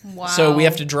 Wow. So we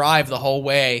have to drive the whole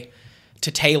way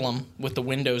to Tailem with the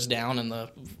windows down and the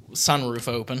sunroof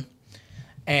open.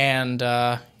 And,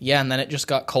 and then it just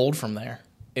got cold from there.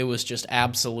 It was just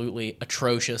absolutely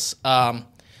atrocious.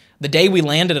 The day we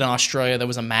landed in Australia, there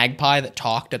was a magpie that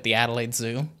talked at the Adelaide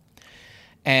Zoo.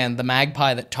 And the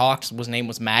magpie that talked, his name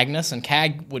was Magnus, and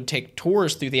Cag would take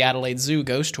tours through the Adelaide Zoo,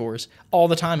 ghost tours, all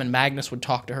the time, and Magnus would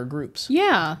talk to her groups.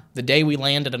 Yeah. The day we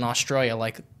landed in Australia,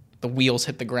 like, the wheels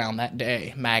hit the ground that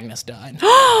day, Magnus died.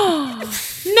 No,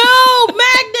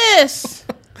 Magnus!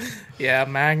 Yeah,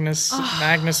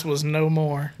 Magnus was no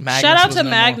more. Magnus Shout out was to no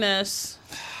Magnus.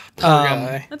 Poor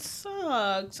guy. That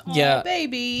sucks. Oh, Yeah.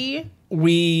 baby.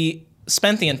 We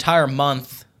spent the entire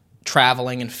month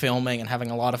traveling and filming and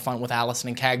having a lot of fun with Allison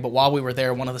and Cag, but while we were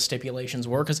there, one of the stipulations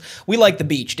were, because we like the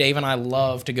beach. Dave and I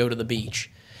love to go to the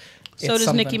beach. So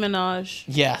does Nicki Minaj.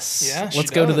 Yes. Yeah, she Let's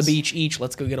go to the does. beach each.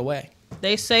 Let's go get away.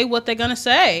 They say what they're going to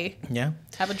say. Yeah.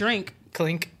 Have a drink.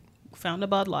 Clink. Found a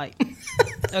Bud Light.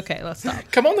 Okay, let's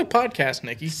stop. Come on the podcast,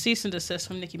 Nikki. Cease and desist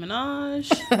from Nicki Minaj.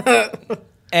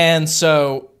 And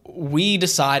so we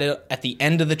decided at the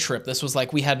end of the trip, this was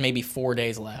like we had maybe 4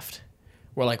 days left.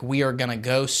 We're like, we are going to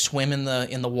go swim in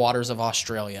the waters of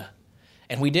Australia.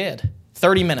 And we did.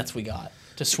 30 minutes we got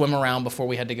to swim around before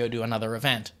we had to go do another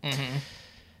event. Mm-hmm.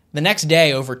 The next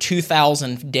day, over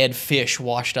 2,000 dead fish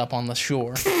washed up on the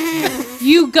shore.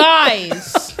 You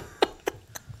guys.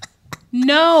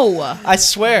 No. I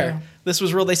swear. This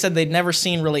was real. They said they'd never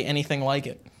seen really anything like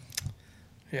it.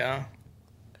 Yeah.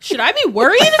 Should I be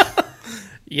worried?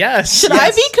 Yes. Should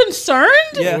I be concerned?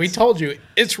 Yes. We told you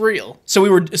it's real.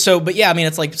 But yeah, I mean,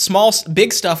 it's like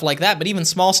big stuff like that, but even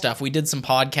small stuff. We did some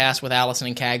podcasts with Allison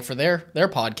and Cag for their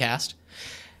podcast,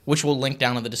 which we'll link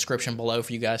down in the description below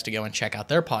for you guys to go and check out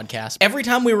their podcast. Every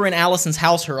time we were in Allison's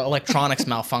house, her electronics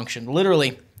malfunctioned.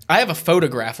 Literally, I have a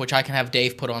photograph, which I can have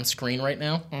Dave put on screen right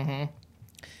now. Mm-hmm.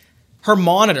 Her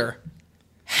monitor,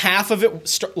 half of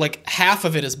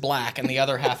it is black and the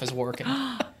other half is working.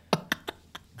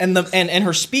 And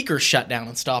her speakers shut down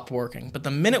and stopped working. But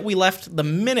the minute we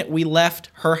left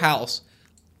her house,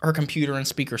 her computer and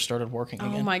speakers started working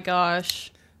again. Oh my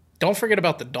gosh. Don't forget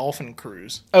about the dolphin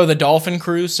cruise. Oh, the dolphin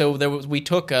cruise. So we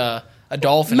took a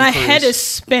dolphin My cruise. head is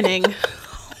spinning.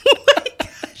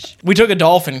 We took a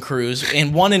dolphin cruise,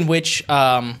 and one in which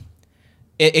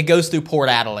it goes through Port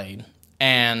Adelaide.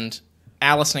 And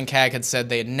Allison and Cag had said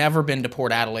they had never been to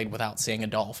Port Adelaide without seeing a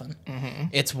dolphin. Mm-hmm.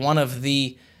 It's one of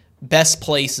the best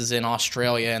places in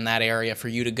Australia in that area for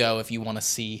you to go if you want to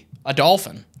see a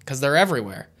dolphin, because they're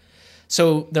everywhere.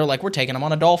 So they're like, we're taking them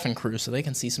on a dolphin cruise so they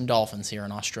can see some dolphins here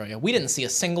in Australia. We didn't see a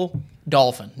single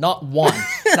dolphin. Not one.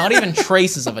 Not even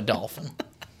traces of a dolphin.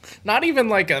 Not even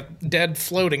like a dead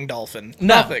floating dolphin.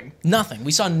 No, Nothing. Nothing.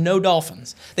 We saw no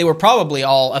dolphins. They were probably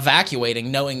all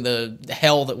evacuating, knowing the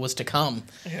hell that was to come.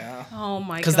 Yeah. Oh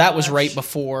my god. Because that was right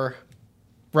before,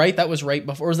 right? That was right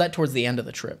before, or was that towards the end of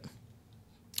the trip?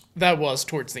 That was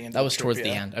towards the end. That was towards the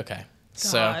end. Okay.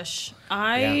 Gosh.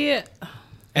 And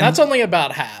that's only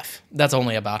about half. That's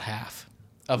only about half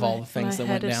of all the things that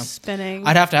went My head down. is spinning.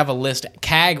 I'd have to have a list.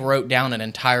 CAG wrote down an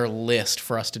entire list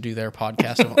for us to do their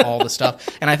podcast of all the stuff.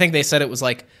 And I think they said it was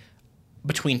like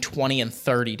between 20 and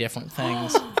 30 different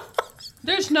things.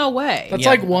 There's no way. That's Yeah.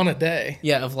 like one a day.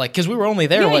 Yeah, of like, because we were only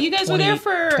there, Yeah, what, you guys were there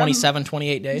for 27,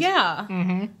 28 days? Yeah.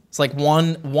 Mm-hmm. It's like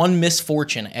one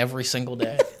misfortune every single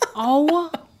day. Oh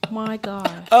my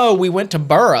gosh. Oh, we went to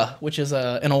Burra, which is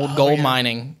an old gold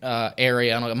mining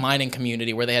area, a mining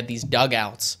community where they had these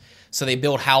dugouts. So they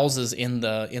built houses in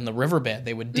the riverbed.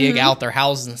 They would dig out their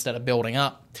houses instead of building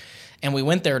up. And we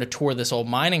went there to tour this old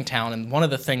mining town. And one of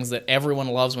the things that everyone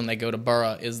loves when they go to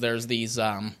Burra is there's these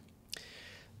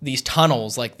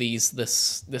tunnels, like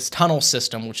this tunnel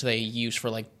system, which they use for,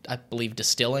 like, I believe,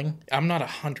 distilling. I'm not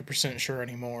 100% sure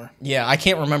anymore. Yeah, I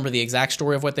can't remember the exact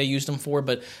story of what they used them for,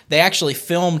 but they actually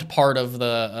filmed part of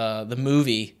the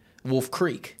movie Wolf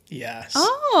Creek. Yes.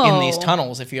 Oh. In these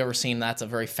tunnels. If you've ever seen, that's a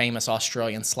very famous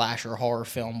Australian slasher horror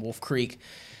film, Wolf Creek.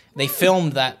 They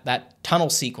filmed that tunnel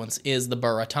sequence is the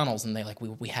Burra tunnels, and they like,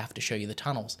 we have to show you the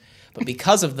tunnels. But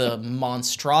because of the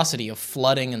monstrosity of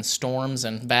flooding and storms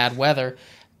and bad weather,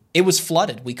 it was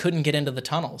flooded. We couldn't get into the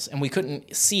tunnels, and we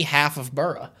couldn't see half of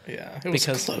Burra. Yeah, it was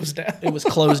closed down. It was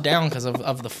closed down because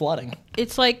of the flooding.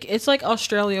 It's like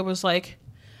Australia was like,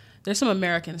 there's some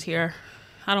Americans here.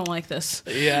 I don't like this.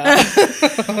 Yeah.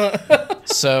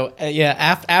 So,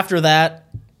 after that,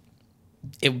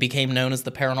 it became known as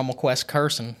the Paranormal Quest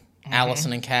Curse, and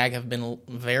Allison and Cag have been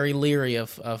very leery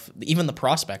of even the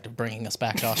prospect of bringing us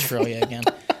back to Australia again.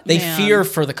 They Man. fear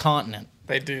for the continent.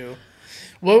 They do.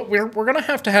 Well, we're gonna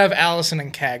have to have Allison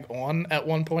and Cag on at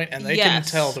one point, and they can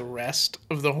Yes. tell the rest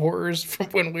of the horrors from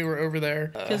when we were over there.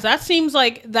 Because that seems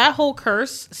like, that whole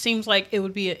curse seems like it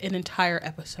would be an entire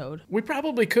episode. We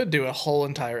probably could do a whole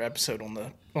entire episode on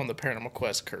the Paranormal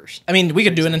Quest curse. I mean, we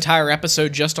could do an entire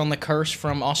episode just on the curse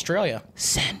from Australia.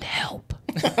 Send help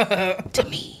to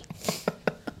me.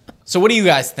 So what do you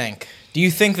guys think? Do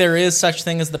you think there is such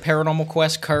thing as the Paranormal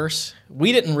Quest curse?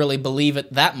 We didn't really believe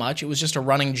it that much. It was just a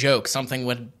running joke. Something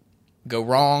would go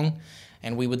wrong,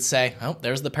 and we would say, oh,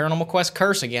 there's the Paranormal Quest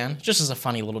curse again, just as a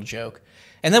funny little joke.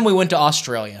 And then we went to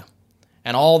Australia,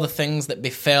 and all the things that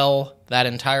befell that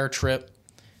entire trip,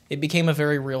 it became a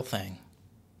very real thing.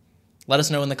 Let us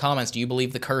know in the comments, do you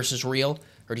believe the curse is real,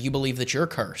 or do you believe that you're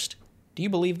cursed? Do you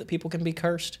believe that people can be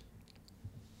cursed?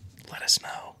 Let us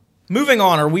know. Moving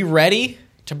on, are we ready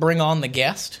to bring on the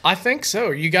guest? I think so.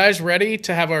 Are you guys ready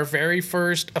to have our very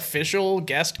first official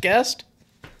guest?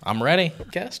 I'm ready.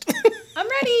 Guest? I'm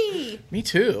ready. Me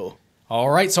too. All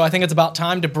right, so I think it's about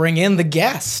time to bring in the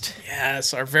guest.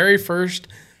 Yes, our very first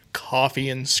Coffee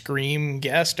and Scream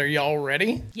guest. Are y'all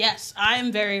ready? Yes, I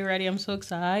am very ready. I'm so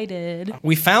excited.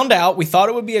 We found out, we thought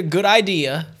it would be a good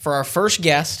idea for our first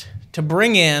guest to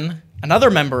bring in another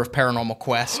member of Paranormal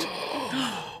Quest.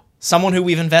 Someone who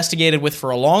we've investigated with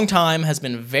for a long time, has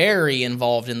been very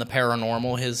involved in the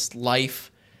paranormal, his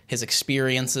life, his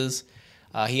experiences.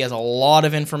 He has a lot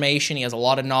of information, he has a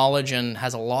lot of knowledge, and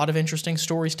has a lot of interesting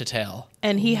stories to tell.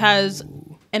 And he has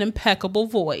an impeccable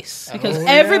voice. Because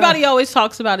everybody always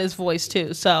talks about his voice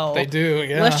too. So They do,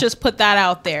 yeah. let's just put that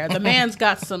out there. The man's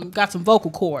got some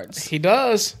vocal cords. He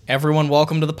does. Everyone,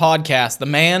 welcome to the podcast. The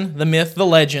man, the myth, the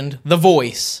legend, the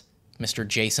voice, Mr.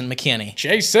 Jason McKinney.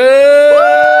 Jason!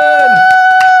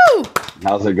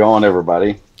 How's it going,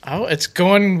 everybody? Oh, it's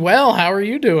going well. How are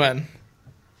you doing?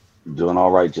 Doing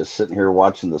all right. Just sitting here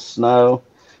watching the snow.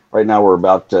 Right now, we're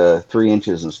about 3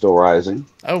 inches and still rising.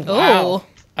 Oh, wow. Ooh.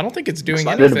 I don't think it's doing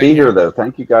Excited anything. to be here, though.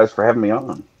 Thank you guys for having me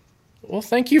on. Well,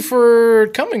 thank you for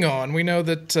coming on. We know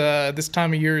that this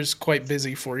time of year is quite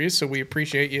busy for you, so we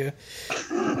appreciate you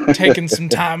taking some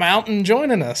time out and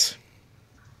joining us.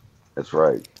 That's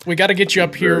right. We got to get you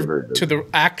up here Very busy. to the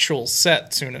actual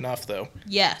set soon enough, though.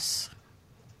 Yes.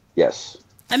 Yes.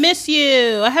 I miss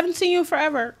you. I haven't seen you in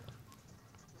forever.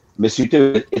 Miss you,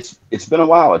 too. It's been a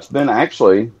while. It's been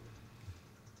actually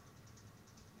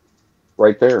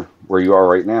right there where you are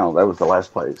right now. That was the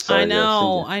last place. I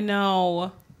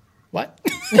know. What?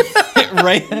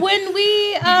 Right? When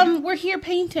we were here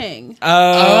painting.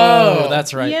 Oh,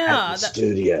 that's right. Yeah. At the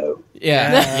studio.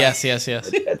 Yeah. Yes. At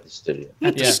the studio.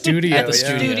 At the Yeah. studio. At the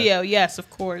yeah. Studio, yes, of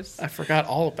course. I forgot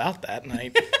all about that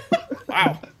night.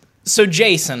 Wow. So,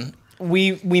 Jason,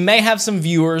 we may have some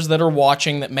viewers that are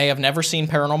watching that may have never seen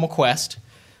Paranormal Quest.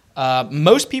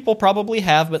 Most people probably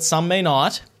have, but some may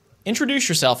not. Introduce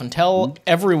yourself and tell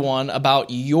everyone about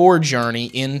your journey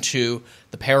into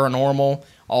the paranormal,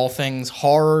 all things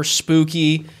horror,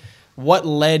 spooky. What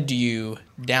led you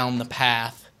down the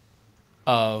path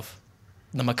of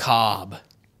the macabre?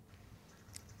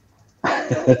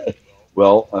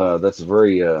 Well, that's a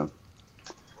very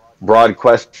broad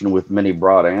question with many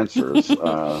broad answers.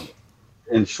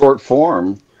 In short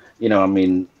form, I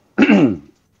mean,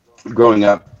 growing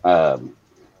up, I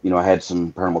had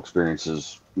some paranormal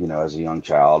experiences, as a young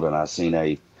child, and I seen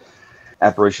a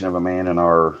apparition of a man in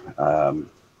our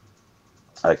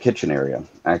kitchen area,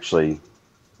 actually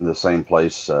in the same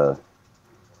place that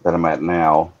I'm at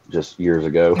now, just years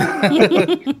ago.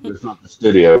 It's not the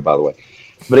studio, by the way.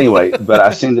 But anyway,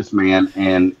 I seen this man,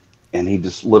 and he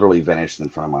just literally vanished in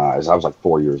front of my eyes. I was like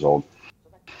 4 years old.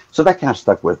 So that kind of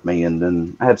stuck with me, and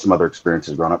then I had some other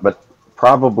experiences growing up, but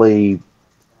probably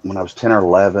when I was 10 or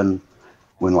 11,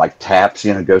 when like TAPS,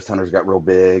 Ghost Hunters got real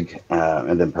big,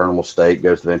 and then Paranormal State,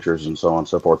 Ghost Adventures, and so on and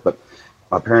so forth. But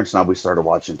my parents and I, we started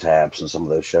watching TAPS and some of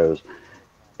those shows,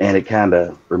 and it kind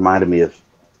of reminded me of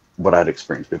what I'd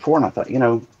experienced before. And I thought,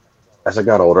 as I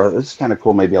got older, this is kind of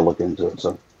cool. Maybe I'll look into it.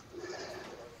 So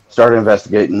started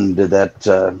investigating, did that,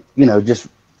 just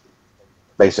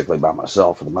basically by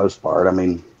myself for the most part. I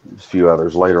mean, a few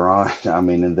others later on.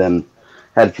 And then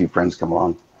had a few friends come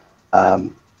along.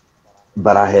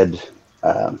 But I had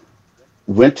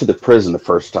went to the prison the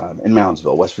first time in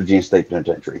Moundsville, West Virginia State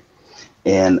Penitentiary.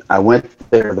 And I went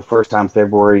there the first time,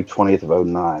 February 20th of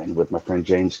 2009, with my friend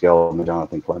James Skell and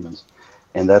Jonathan Clemens.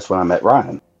 And that's when I met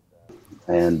Ryan.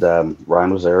 And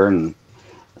Ryan was there and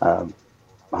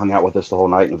hung out with us the whole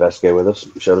night, investigated with us,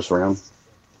 showed us around.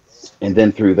 And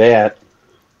then through that,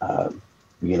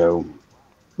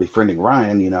 befriending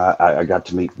Ryan, I got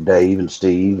to meet Dave and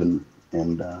Steve and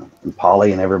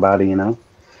Polly and everybody,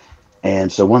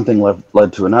 And so one thing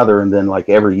led to another, and then like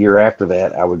every year after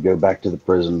that, I would go back to the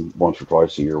prison once or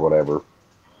twice a year, whatever.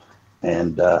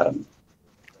 And then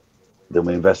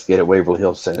we investigated Waverly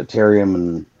Hills Sanitarium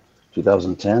in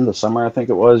 2010, the summer I think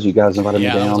it was. You guys invited me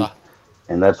down,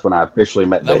 and that's when I officially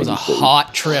met. That was a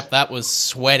hot trip. That was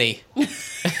sweaty.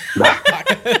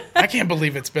 I can't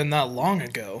believe it's been that long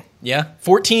ago. Yeah,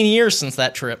 14 years since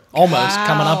that trip, almost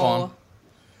coming up on.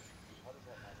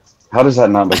 How does that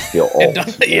not make you feel old?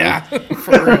 Yeah,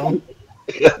 for real.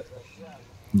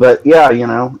 But yeah,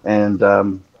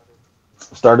 and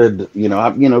started,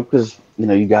 because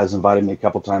you guys invited me a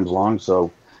couple times along, so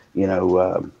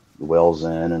Wells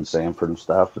Inn and Sanford and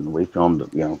stuff, and we filmed,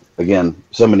 again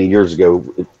so many years ago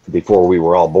before we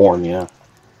were all born,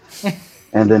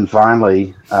 and then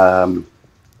finally, I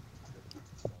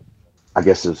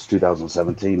guess it was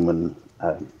 2017 when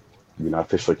I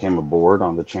officially came aboard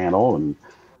on the channel,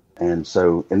 and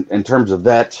so in terms of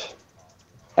that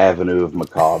avenue of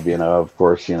macabre, of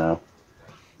course,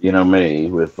 me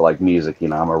with like music,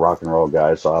 I'm a rock and roll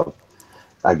guy, so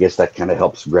I guess that kind of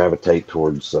helps gravitate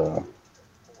towards,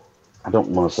 I don't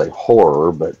want to say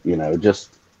horror, but,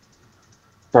 just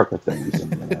darker things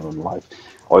in life.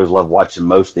 Always loved watching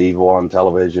Most Evil on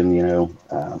television,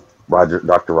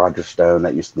 Dr. Roger Stone,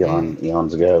 that used to be on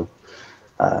eons ago,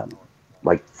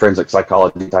 like forensic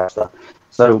psychology type stuff.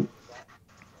 So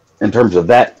in terms of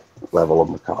that level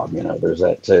of macabre, there's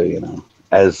that too,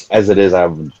 as it is,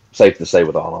 I'm safe to say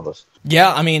with all of us.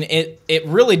 Yeah, I mean, it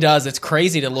really does. It's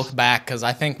crazy to look back, because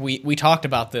I think we talked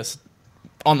about this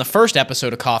on the first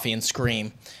episode of Coffee and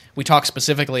Scream. We talked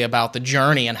specifically about the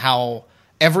journey and how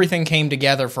everything came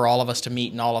together for all of us to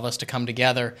meet and all of us to come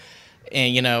together.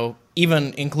 And,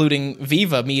 even including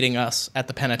Viva meeting us at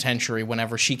the penitentiary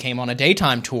whenever she came on a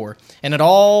daytime tour. And it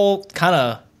all kind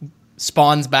of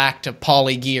spawns back to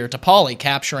Polly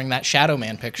capturing that Shadow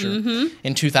Man picture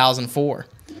in 2004.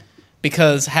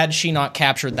 Because had she not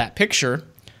captured that picture,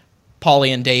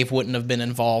 Polly and Dave wouldn't have been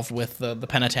involved with the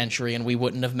penitentiary, and we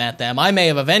wouldn't have met them. I may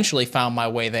have eventually found my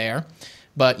way there,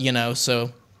 but,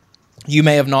 so you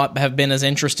may have not have been as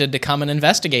interested to come and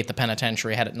investigate the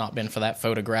penitentiary had it not been for that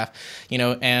photograph,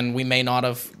 and we may not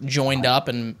have joined up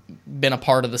and been a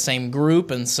part of the same group,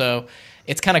 and so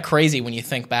it's kind of crazy when you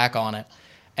think back on it.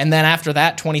 And then after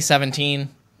that, 2017,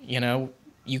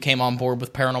 you came on board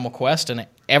with Paranormal Quest, and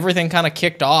everything kind of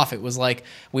kicked off. It was like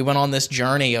we went on this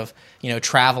journey of,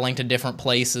 traveling to different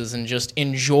places and just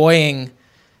enjoying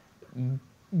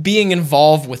being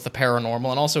involved with the paranormal,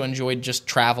 and also enjoyed just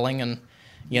traveling and,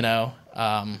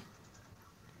 I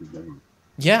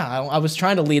was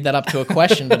trying to lead that up to a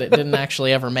question, but it didn't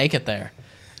actually ever make it there.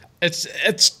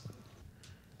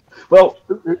 Well,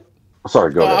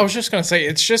 sorry, go ahead. I was just going to say,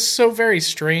 it's just so very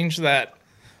strange that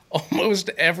almost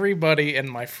everybody in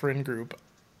my friend group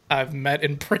I've met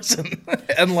in prison.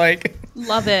 And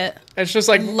love it. It's just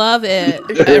like, love it.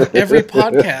 Every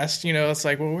podcast, it's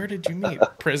like, well, where did you meet?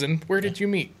 Prison. Where did you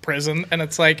meet? Prison. And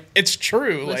it's like, it's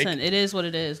true. Listen, it is what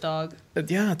it is, dog.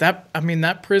 Yeah,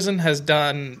 that prison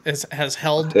has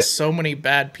held so many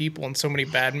bad people and so many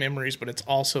bad memories, but it's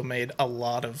also made a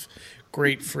lot of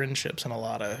great friendships and a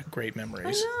lot of great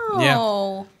memories. I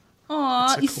know. Yeah.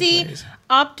 Aw, you see, place.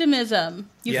 Optimism.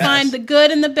 You Yes. find the good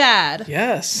and the bad.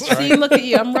 Yes. See, look at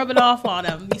you. I'm rubbing off on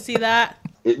him. You see that?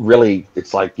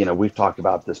 It's like, we've talked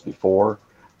about this before.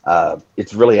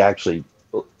 It's really actually,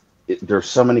 there's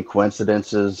so many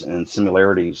coincidences and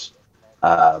similarities,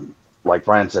 like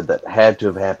Brian said, that had to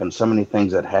have happened, so many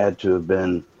things that had to have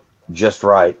been just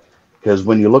right. Because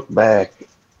when you look back,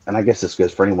 and I guess this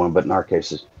goes for anyone, but in our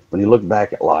cases, when you look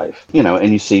back at life,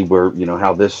 and you see where,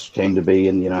 how this came to be,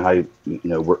 and, how,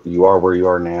 where you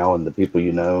are now, and the people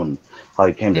and how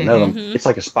you came to know them, it's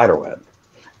like a spider web.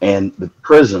 And the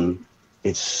prison,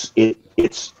 it's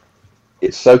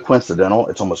so coincidental,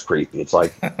 it's almost creepy. It's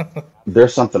like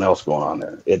there's something else going on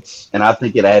there. And I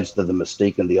think it adds to the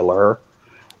mystique and the allure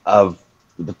of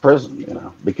the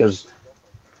prison, because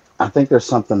I think there's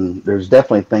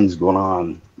definitely things going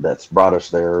on that's brought us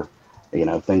there.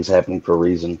 Things happening for a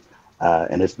reason,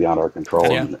 and it's beyond our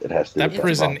control. Yeah. And it has to. That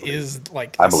prison is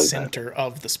like the center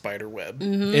of the spider web.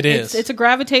 Mm-hmm. It is. It's a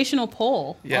gravitational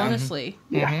pull, Yeah. honestly.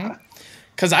 Yeah.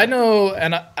 Because I know,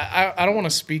 and I don't want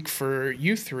to speak for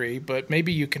you three, but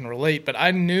maybe you can relate, but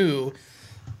I knew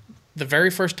the very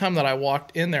first time that I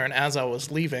walked in there, and as I was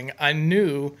leaving, I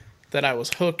knew that I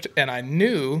was hooked, and I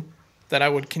knew that I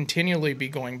would continually be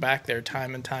going back there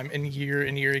time and year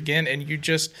again. And you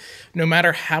just, no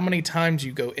matter how many times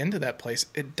you go into that place,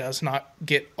 it does not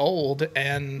get old.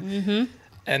 And,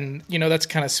 and that's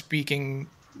kind of speaking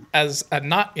as a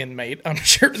not inmate, I'm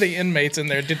sure the inmates in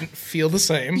there didn't feel the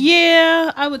same.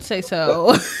 Yeah, I would say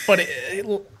so. But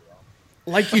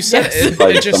like you said,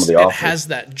 it has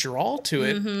that draw to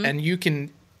it, and you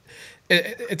can.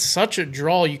 It's such a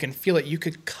draw. You can feel it. You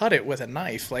could cut it with a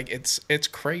knife. Like it's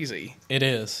crazy. It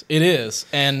is.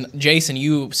 And Jason,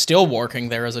 you still working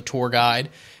there as a tour guide?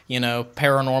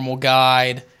 Paranormal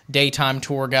guide, daytime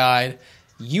tour guide.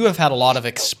 You have had a lot of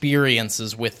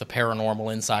experiences with the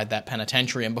paranormal inside that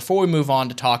penitentiary. And before we move on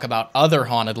to talk about other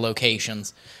haunted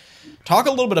locations, talk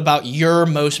a little bit about your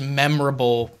most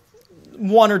memorable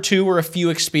one or two or a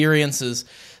few experiences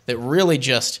that really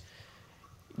just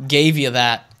gave you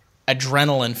that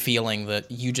adrenaline feeling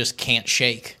that you just can't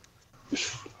shake.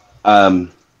 I've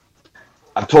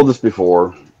told this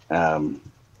before,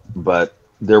 but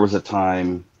there was a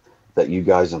time that you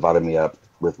guys invited me up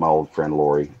with my old friend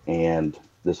Lori, and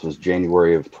this was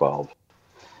January of 12.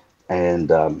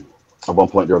 And at one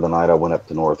point during the night, I went up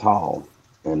to North Hall,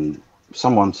 and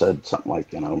someone said something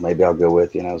like, maybe I'll go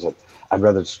with you. And I was like, I'd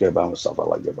rather just go by myself. I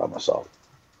like to go by myself.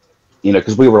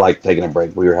 Because we were like taking a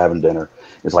break. We were having dinner.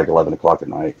 It's like 11 o'clock at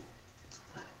night.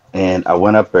 And I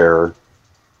went up there,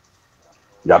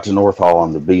 got to North Hall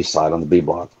on the B side, on the B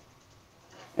block.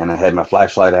 And I had my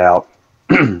flashlight out,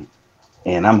 and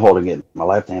I'm holding it in my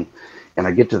left hand. And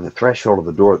I get to the threshold of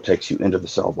the door that takes you into the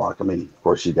cell block. I mean, of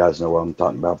course, you guys know what I'm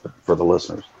talking about, but for the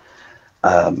listeners.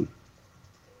 And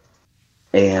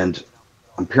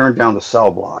I'm peering down the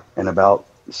cell block, and about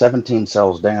 17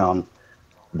 cells down,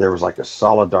 there was like a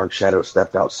solid dark shadow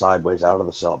stepped out sideways out of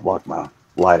the cell, blocked my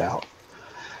light out.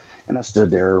 And I stood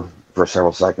there for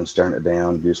several seconds, staring it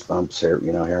down, goosebumps,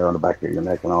 hair on the back of your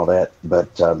neck and all that.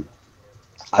 But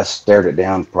I stared it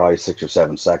down probably 6 or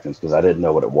 7 seconds because I didn't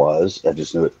know what it was. I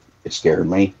just knew it scared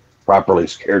me, properly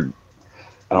scared.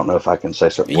 I don't know if I can say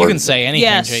certain words. You can say anything,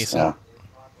 yes. Jason.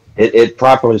 It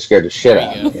properly scared the shit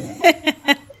out of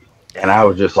me. And I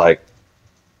was just like,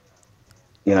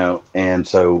 and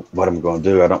so what am I going to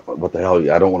do? I don't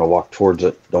want to walk towards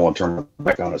it. Don't want to turn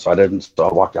back on it. So I didn't. So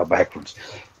I walked out backwards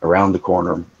around the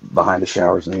corner behind the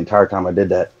showers. And the entire time I did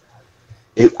that,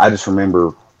 I just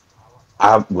remember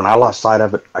when I lost sight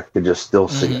of it, I could just still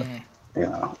see it,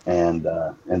 and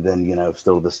then,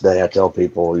 still to this day, I tell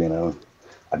people,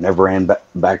 I never ran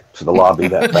back to the lobby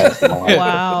that fast in my life.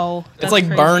 Wow. It's like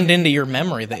crazy. Burned into your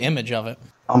memory, the image of it.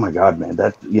 Oh my God, man!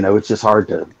 That it's just hard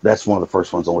to. That's one of the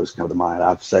first ones always come to mind.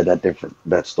 I've said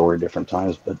that story different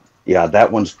times, but yeah,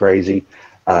 that one's crazy.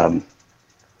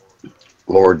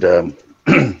 Lord,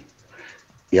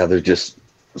 yeah, there's just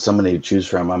so many to choose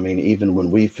from. I mean, even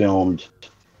when we filmed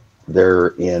there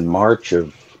in March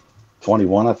of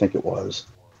 21, I think it was,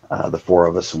 the four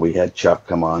of us, and we had Chuck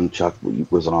come on. Chuck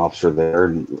was an officer there,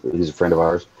 and he's a friend of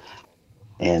ours,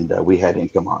 and we had him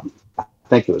come on. I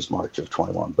think it was March of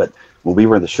 21, but when we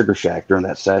were in the Sugar Shack during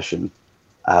that session,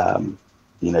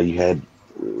 you had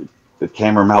the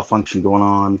camera malfunction going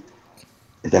on,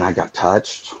 and then I got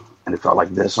touched, and it felt like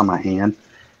this on my hand,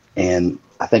 and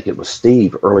I think it was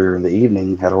Steve earlier in the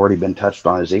evening had already been touched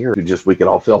on his ear. We could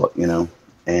all feel it,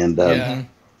 and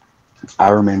I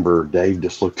remember Dave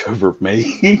just looked over at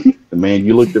me, and man,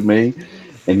 you looked at me,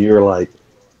 and you're like,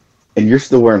 and you're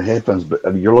still wearing headphones, but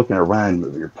you're looking at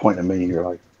Ryan, you're pointing at me, and you're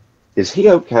like, is he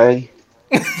okay?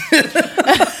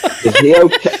 Is he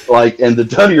okay? Like, and the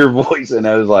tone of your voice, and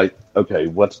I was like, okay,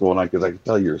 what's going on? Because I could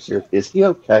tell you're serious. Is he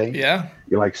okay? Yeah.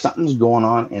 You're like, something's going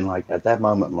on, and like at that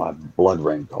moment, my blood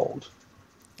ran cold.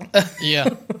 Yeah,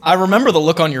 I remember the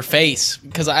look on your face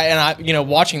because I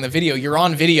watching the video. You're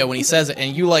on video when he says it,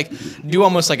 and you like do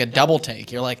almost like a double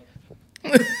take. You're like,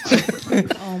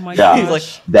 oh my gosh, like,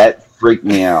 that freaked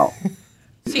me out.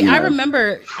 See, I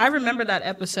remember that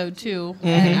episode too,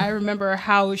 and I remember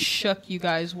how shook you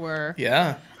guys were.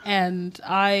 Yeah. And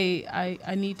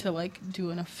I need to like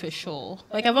do an official,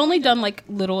 like I've only done like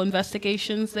little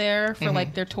investigations there for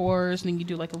like their tours, and then you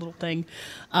do like a little thing.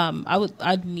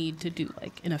 I'd need to do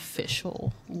like an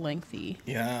official lengthy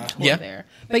tour there.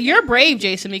 But you're brave,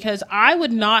 Jason, because I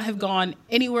would not have gone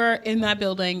anywhere in that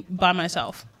building by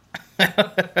myself.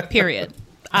 Period.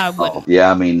 I wouldn't. Yeah,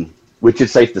 I mean, which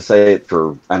is safe to say it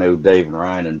for, I know Dave and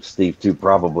Ryan and Steve too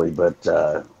probably, but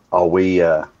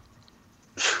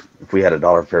if we had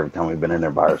 $1 for every time we've been in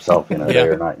there by ourselves, day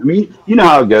or night. I mean, you know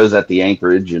how it goes at the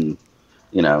Anchorage and,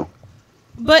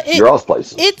 but you're all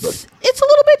places. It's a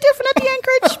little bit different at the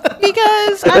Anchorage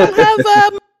because I don't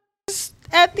have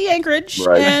at the Anchorage,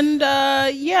 Right. and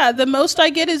the most I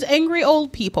get is angry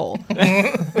old people.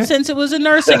 Since it was a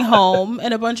nursing home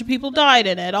and a bunch of people died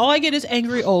in it, all I get is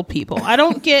angry old people. I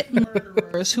don't get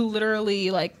murderers who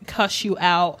literally like cuss you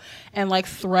out and like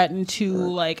threaten to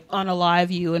like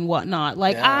unalive you and whatnot.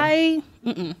 Like no, I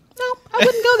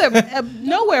wouldn't go there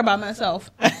nowhere by myself.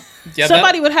 Yeah,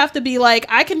 somebody would have to be like,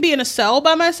 I can be in a cell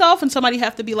by myself, and somebody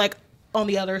have to be like on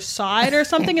the other side or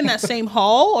something in that same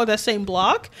hall or that same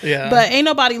block. Yeah. But ain't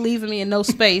nobody leaving me in no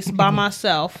space by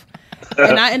myself.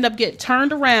 And I end up getting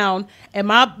turned around and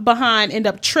my behind end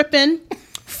up tripping,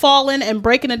 falling, and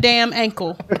breaking a damn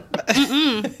ankle.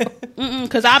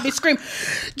 Because I'll be screaming,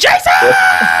 Jason!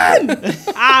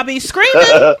 I'll be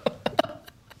screaming.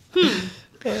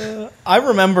 I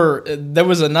remember there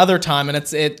was another time,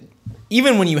 and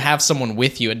even when you have someone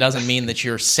with you, it doesn't mean that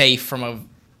you're safe from a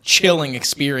chilling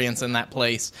experience in that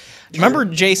place. Remember,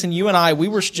 Jason, you and I, we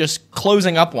were just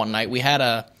closing up one night. We had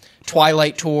a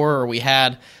Twilight tour, or we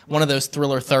had one of those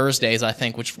Thriller Thursdays, I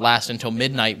think, which lasted until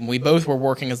midnight, and we both were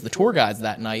working as the tour guides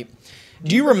that night.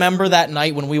 Do you remember that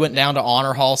night when we went down to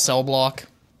Honor Hall cell block?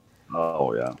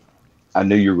 Oh, yeah. I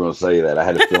knew you were going to say that. I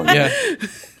had a feeling. Yeah.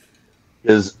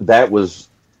 Because that was,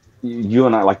 you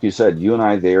and I, like you said, you and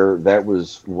I there, that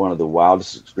was one of the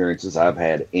wildest experiences I've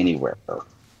had anywhere.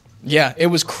 Yeah, it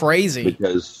was crazy.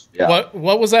 Because, yeah.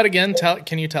 What was that again?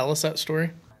 Can you tell us that story?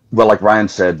 Well, like Ryan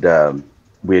said,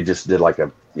 we had just did like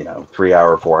a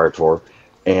 3-hour, 4-hour tour.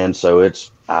 And so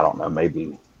it's, I don't know,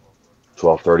 maybe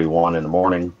 12:31 in the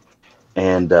morning.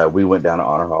 And we went down to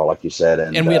Honor Hall, like you said.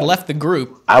 And we had left the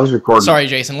group. I was recording. Sorry,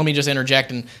 Jason, let me just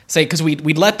interject and say, because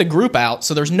we'd let the group out,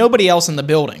 so there's nobody else in the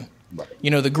building. Right.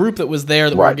 You know, the group that was there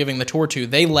that we Right. were giving the tour to,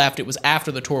 they left. It was after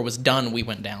the tour was done, we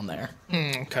went down there.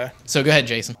 Okay. So go ahead,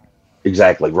 Jason.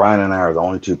 Exactly. Ryan and I are the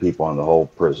only two people in the whole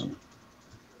prison.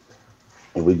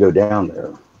 And we go down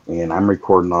there, and I'm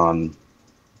recording on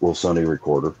a little Sony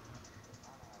recorder.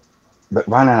 But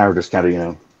Ryan and I are just kind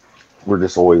of, we're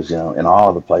just always, in awe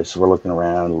of the place. We're looking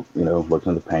around,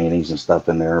 looking at the paintings and stuff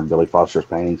in there, Billy Foster's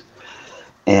paintings.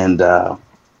 And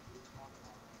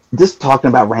just talking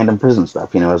about random prison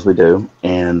stuff, as we do.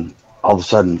 And all of a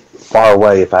sudden, far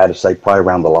away, if I had to say probably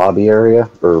around the lobby area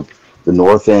or the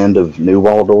north end of New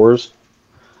Wall Doors,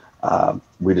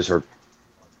 we just heard,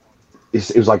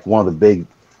 it was like one of the big,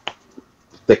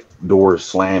 thick doors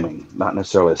slamming. Not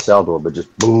necessarily a cell door, but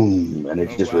just boom, and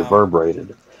it just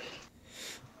reverberated.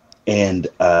 And,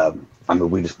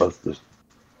 we just both just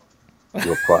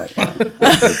real quiet.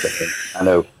 I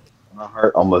know my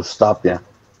heart almost stopped. Yeah.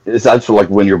 It's actually like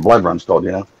when your blood runs cold,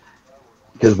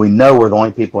 because we know we're the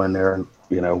only people in there. And,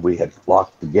 we had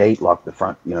locked the gate, locked the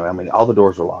front, all the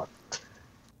doors were locked.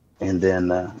 And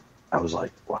then I was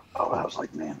like, wow. I was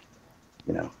like, man,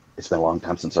 it's been a long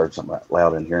time since I heard something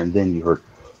loud in here. And then you heard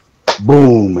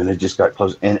boom, and it just got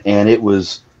close. And it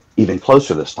was even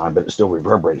closer this time, but it still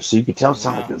reverberated. So you could tell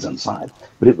something was inside.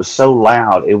 But it was so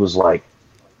loud, it was like,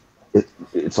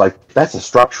 it's like, that's a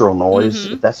structural noise.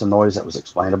 Mm-hmm. If that's a noise that was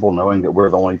explainable, knowing that we're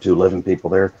the only two living people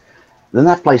there, then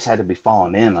that place had to be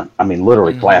falling in.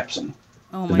 Literally collapsing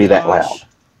to be that loud.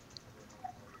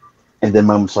 And then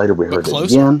moments later, we heard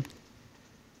it again.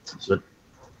 So,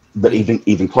 but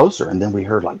even closer. And then we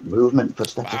heard like movement,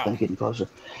 footsteps, I think, getting closer.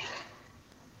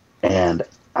 And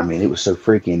it was so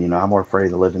freaky. And, I'm more afraid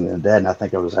of the living than the dead. And I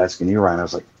think I was asking you, Ryan, I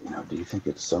was like, do you think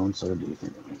it's so-and-so? Do you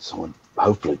think it's someone?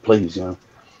 Hopefully, please,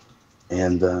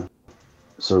 And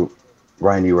so,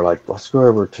 Ryan, you were like, let's go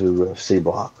over to C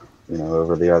Block,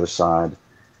 over the other side.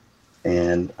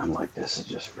 And I'm like, this is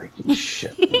just freaking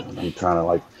shit. I'm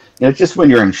trying to it's just when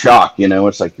you're in shock,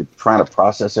 it's like you're trying to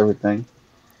process everything.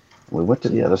 And we went to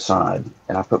the other side,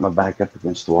 and I put my back up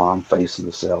against the wall. I'm facing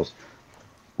the cells.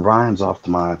 Ryan's off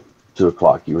to my 2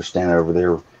 o'clock. You were standing over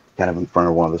there, kind of in front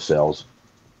of one of the cells,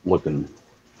 looking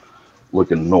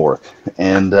north.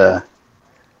 And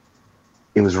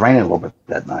it was raining a little bit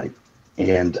that night.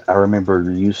 And I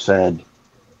remember you said,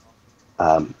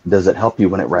 does it help you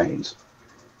when it rains?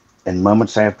 And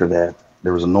moments after that,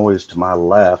 there was a noise to my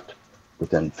left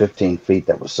within 15 feet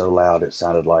that was so loud it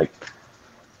sounded like,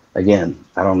 again,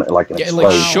 I don't know, like an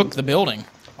explosion. It shook the building.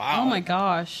 Wow. Oh my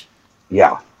gosh.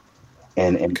 Yeah.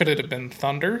 And could it have been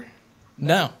thunder?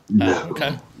 No.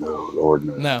 Okay. No, Lord,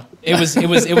 no. No.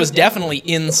 It was definitely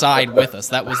inside with us.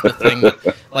 That was the thing.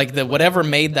 Whatever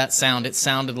made that sound, it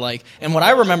sounded like. And what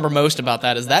I remember most about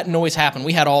that is that noise happened.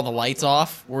 We had all the lights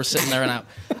off. We're sitting there, and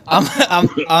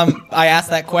I asked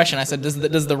that question. I said,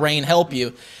 "Does the rain help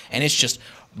you?" And it's just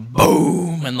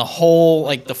boom, and the whole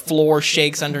the floor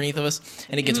shakes underneath of us,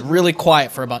 and it gets really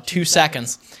quiet for about 2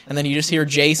 seconds, and then you just hear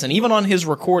Jason. Even on his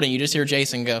recording, you just hear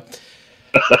Jason go,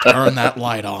 Turn that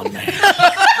light on, man.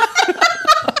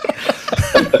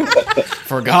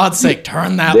 For God's sake,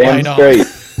 turn that light straight.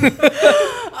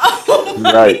 on.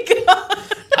 Right.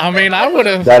 I mean, I would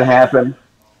have. That happened.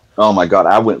 Oh my God,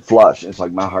 I went flush. It's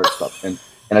like my heart stopped. And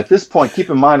at this point, keep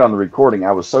in mind on the recording,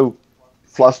 I was so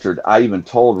flustered. I even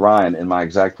told Ryan in my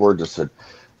exact words. I said,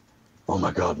 "Oh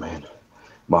my God, man,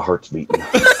 my heart's beating."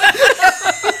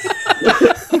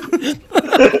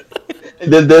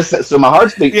 And then this, so my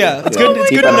heart's beating. Yeah, it's good. It's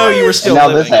good to know you were still and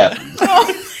now living. this happened. Oh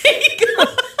my God.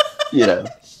 You know,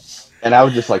 and I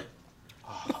was just like,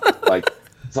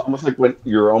 it's almost like when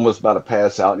you're almost about to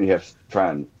pass out and you have to try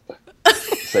and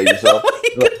save yourself. Oh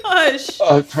my gosh.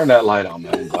 Oh, turn that light on,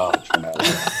 man. God, turn that light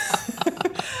on.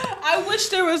 I wish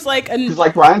there was like Because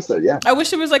like Ryan said, yeah. I wish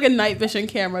there was like a night vision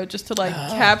camera just to like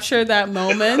capture that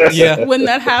moment Yeah. when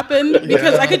that happened,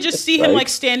 because I could just see him Right. like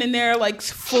standing there like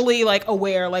fully like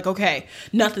aware, like, okay,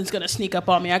 nothing's gonna sneak up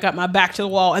on me. I got my back to the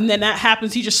wall, and then that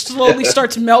happens. He just slowly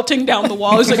starts melting down the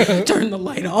wall. He's like, turn the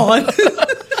light on.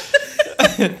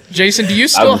 Jason, do you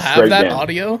still was have straight that down.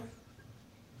 audio?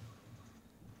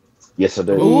 Yes, I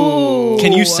do. Ooh.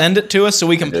 Can you send it to us so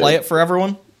we can play it for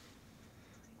everyone?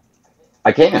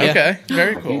 I can. Yeah. Okay,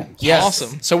 very cool. Yes.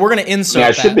 Awesome. So we're going to I insert mean,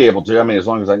 I that. should be able to. I mean, as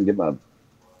long as I can get my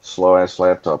slow-ass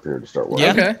laptop here to start working.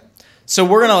 Yeah. Okay. So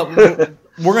we're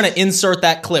gonna insert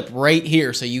that clip right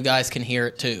here so you guys can hear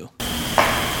it too.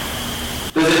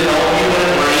 Does it help you when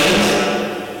it rains?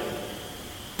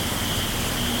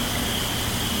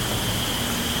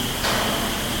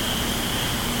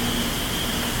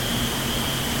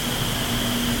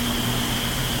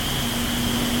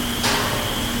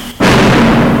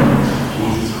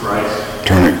 Jesus Christ.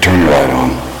 Turn your light on.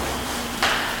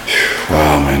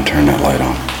 Wow, man, turn that light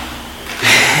on.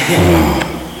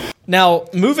 Now,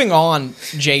 moving on,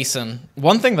 Jason,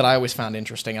 one thing that I always found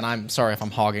interesting, and I'm sorry if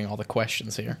I'm hogging all the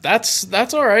questions here.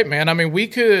 That's all right, man. I mean, we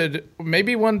could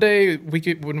maybe one day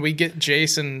when we get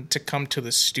Jason to come to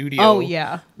the studio. Oh,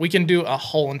 yeah. we can do a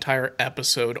whole entire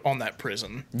episode on that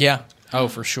prison. Yeah. Oh,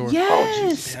 for sure.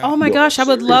 Yes. Oh my gosh, I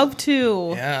would love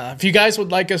to. Yeah, if you guys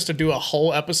would like us to do a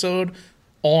whole episode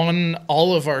on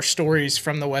all of our stories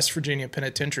from the West Virginia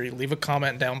Penitentiary, leave a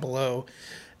comment down below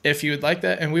if you would like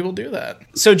that, and we will do that.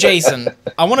 So, Jason,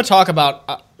 I want to talk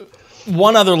about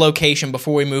one other location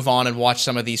before we move on and watch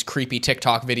some of these creepy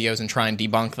TikTok videos and try and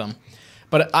debunk them.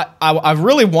 But I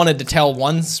really wanted to tell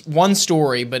one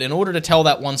story, but in order to tell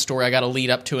that one story, I got to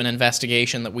lead up to an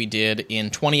investigation that we did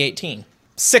in 2018.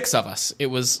 6 of us. It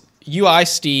was you, I,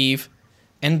 Steve,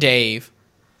 and Dave,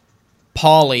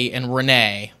 Paulie, and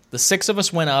Renee. The 6 of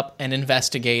us went up and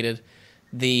investigated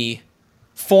the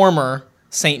former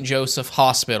St. Joseph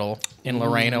Hospital in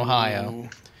Lorain, Ohio.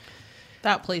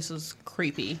 That place is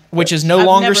creepy. Which is no I've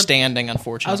longer never- standing,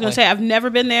 unfortunately. I was going to say, I've never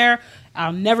been there.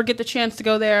 I'll never get the chance to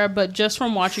go there, but just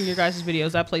from watching your guys'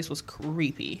 videos, that place was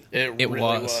creepy. It It really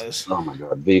was. was. Oh my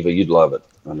God, Viva, you'd love it.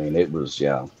 I mean, it was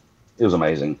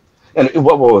amazing. And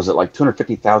what was it, like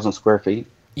 250,000 square feet?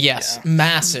 Yes, Yeah.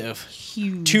 massive.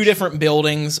 Huge. 2 different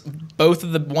buildings.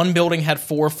 One building had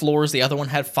 4 floors, the other one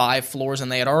had 5 floors,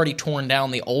 and they had already torn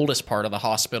down the oldest part of the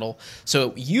hospital.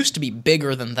 So it used to be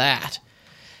bigger than that.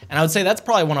 And I would say that's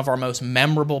probably one of our most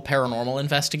memorable paranormal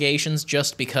investigations,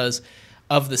 just because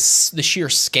of the sheer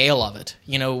scale of it.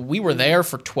 You know, we were there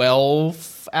for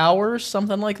 12 hours,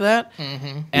 something like that.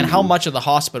 Mm-hmm. And how much of the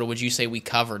hospital would you say we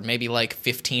covered? Maybe like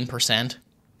 15%?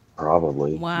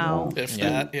 Probably. Wow. Yeah. If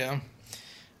that, yeah.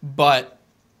 But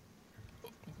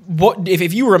what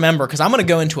if you remember, because I'm going to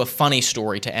go into a funny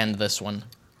story to end this one.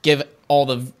 Give all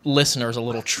the listeners a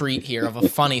little treat here of a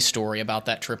funny story about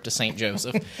that trip to St.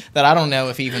 Joseph that I don't know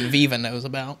if even Viva knows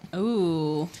about.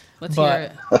 Ooh. Let's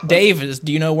hear But Dave,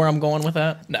 do you know where I'm going with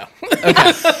that? No.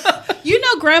 it. You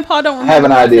know Grandpa don't I have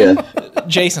remember an nothing. idea.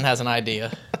 Jason has an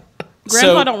idea.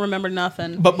 Grandpa don't remember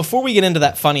nothing. But before we get into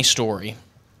that funny story,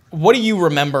 what do you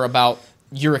remember about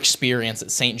your experience at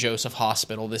St. Joseph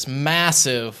Hospital, this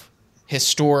massive,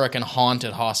 historic, and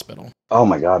haunted hospital? Oh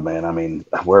my God, man. I mean,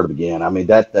 where to begin? I mean,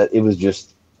 that it was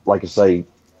just, like I say,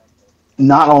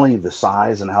 not only the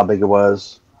size and how big it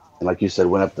was, and like you said,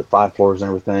 went up to 5 floors and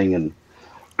everything.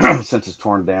 And since it's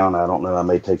torn down, I don't know, I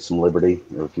may take some liberty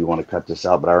if you want to cut this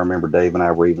out. But I remember Dave and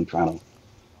I were even trying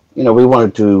to, we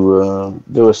wanted to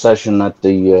do a session at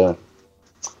the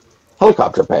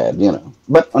helicopter pad,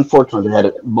 But unfortunately, they had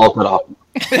it bolted off.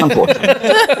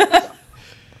 Unfortunately.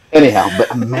 Anyhow, but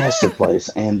a massive place,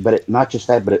 but not just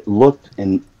that, but it looked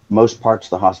in most parts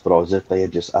of the hospital as if they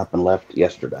had just up and left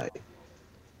yesterday.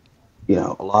 A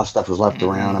lot of stuff was left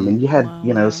around. I mean, you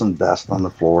had, some dust on the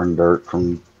floor and dirt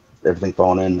from everything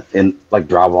falling in like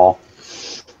drywall.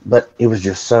 But it was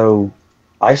just so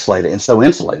isolated and so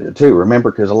insulated too.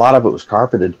 Remember, because a lot of it was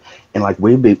carpeted, and like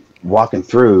we'd be walking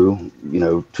through, you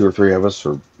know, 2 or 3 of us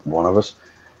or one of us,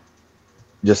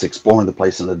 just exploring the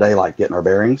place in the daylight, getting our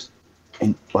bearings.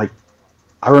 And like,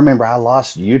 I remember I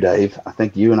lost you, Dave. I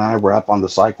think you and I were up on the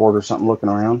psych ward or something looking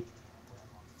around.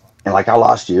 And like I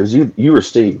lost you. It was you or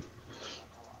Steve.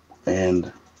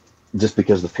 And just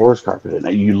because the floor is carpeted,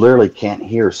 you literally can't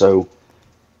hear. So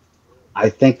I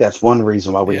think that's one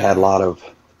reason why we had a lot of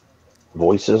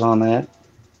voices on that,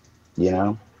 you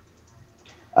know.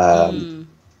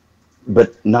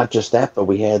 But not just that, but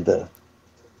we had the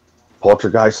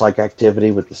poltergeist-like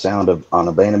activity with the sound of on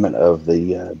abandonment of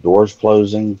the doors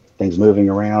closing, things moving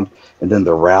around, and then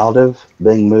the relative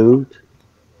being moved.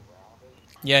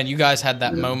 Yeah, and you guys had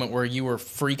that moment where you were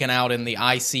freaking out in the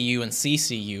ICU and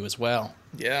CCU as well.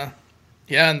 Yeah.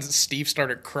 Yeah, and Steve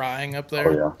started crying up there.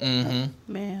 Oh, yeah.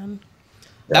 Mm-hmm. Man.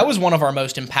 That was one of our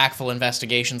most impactful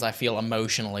investigations, I feel,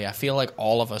 emotionally. I feel like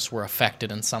all of us were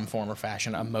affected in some form or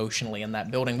fashion emotionally in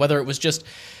that building, whether it was just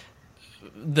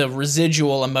the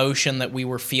residual emotion that we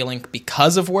were feeling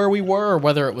because of where we were or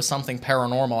whether it was something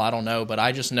paranormal, I don't know. But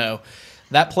I just know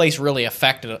that place really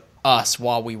affected us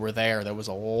while we were there. There was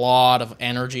a lot of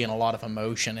energy and a lot of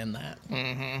emotion in that.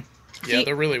 Mm-hmm. Yeah,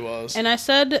 there really was. And I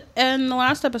said in the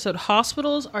last episode,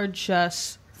 hospitals are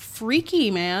just freaky,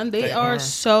 man. They are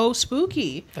so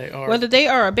spooky. They are. Whether they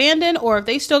are abandoned or if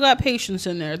they still got patients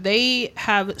in there, they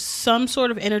have some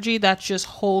sort of energy that just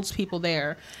holds people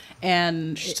there.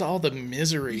 And just all the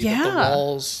misery that the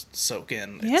walls soak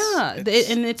in. And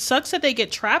it sucks that they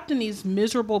get trapped in these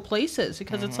miserable places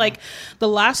because it's like the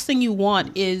last thing you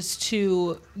want is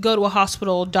to go to a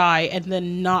hospital, die, and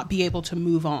then not be able to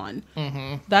move on.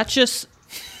 That's just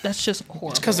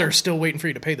horrible. It's because they're still waiting for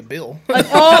you to pay the bill. Like,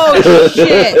 oh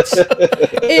shit!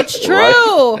 It's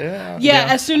true. Right? Yeah.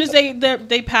 As soon as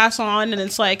they pass on, and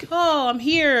it's like, oh, I'm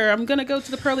here. I'm gonna go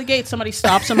to the pearly gates. Somebody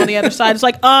stops them on the other side. It's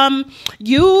like,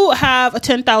 you have a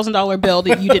 $10,000 bill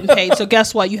that you didn't pay. So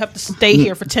guess what? You have to stay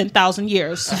here for 10,000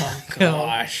 years. Oh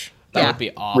gosh, that would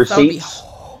be awful. Receipts.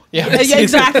 Yeah,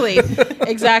 exactly.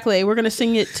 Exactly. We're going to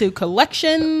sing it to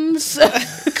collections.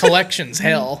 Collections,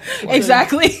 hell.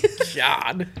 Exactly.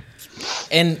 God.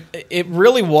 And it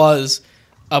really was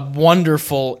a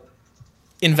wonderful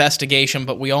investigation,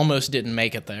 but we almost didn't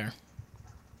make it there.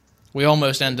 We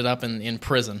almost ended up in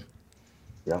prison.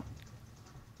 Yeah.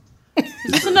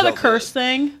 Is this another curse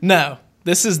thing? No.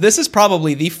 This is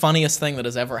probably the funniest thing that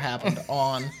has ever happened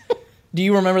on... Do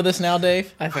you remember this now,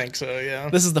 Dave? I think so, yeah.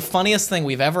 This is the funniest thing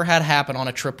we've ever had happen on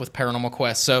a trip with Paranormal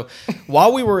Quest. So,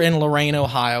 while we were in Lorain,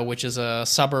 Ohio, which is a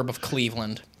suburb of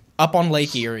Cleveland, up on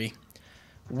Lake Erie,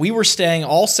 we were staying,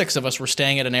 all 6 of us were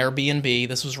staying at an Airbnb.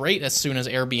 This was right as soon as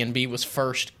Airbnb was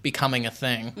first becoming a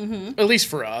thing. Mm-hmm. At least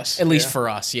for us. At least for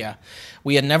us, yeah.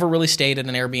 We had never really stayed at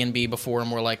an Airbnb before, and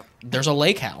we're like, there's a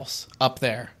lake house up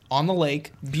there on the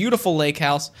lake. Beautiful lake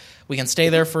house. We can stay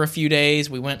there for a few days.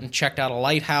 We went and checked out a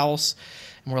lighthouse,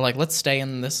 and we're like, let's stay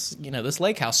in this, this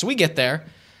lake house. So we get there,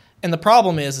 and the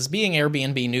problem is being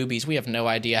Airbnb newbies, we have no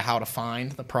idea how to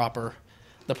find the proper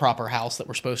house that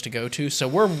we're supposed to go to. So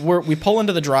we pull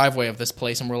into the driveway of this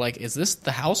place, and we're like, is this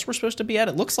the house we're supposed to be at?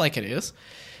 It looks like it is.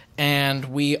 And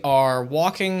we are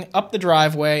walking up the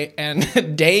driveway,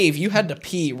 and Dave, you had to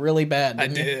pee really bad. I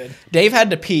did. Dave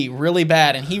had to pee really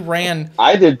bad, and he ran.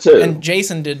 I did too. And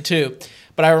Jason did too.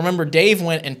 But I remember Dave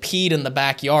went and peed in the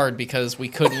backyard because we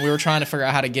were trying to figure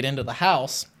out how to get into the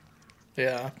house.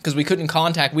 Yeah. Because we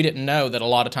didn't know that a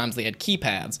lot of times they had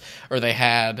keypads or they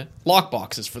had lock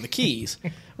boxes for the keys.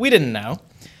 We didn't know.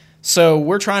 So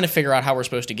we're trying to figure out how we're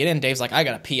supposed to get in. Dave's like, I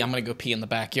gotta pee. I'm gonna go pee in the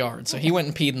backyard. So he went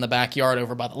and peed in the backyard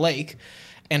over by the lake.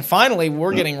 And finally,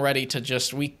 we're getting ready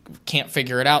to we can't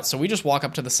figure it out. So we just walk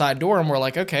up to the side door and we're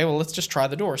like, okay, well, let's just try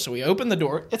the door. So we open the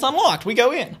door. It's unlocked. We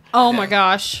go in. Oh my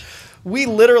gosh. We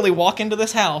literally walk into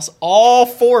this house. All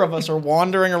 4 of us are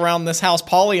wandering around this house.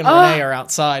 Polly and Renee are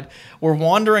outside. We're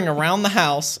wandering around the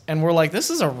house, and we're like,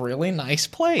 this is a really nice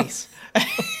place.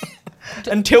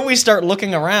 Until we start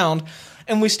looking around,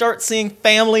 and we start seeing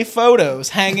family photos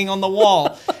hanging on the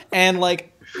wall, and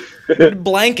like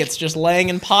blankets just laying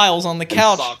in piles on the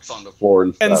couch. And socks on the floor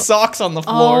and stuff. And socks on the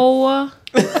floor.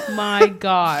 Oh my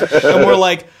gosh. And we're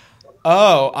like,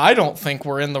 oh, I don't think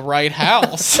we're in the right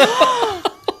house.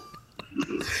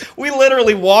 We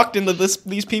literally walked into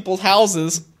these people's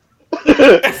houses.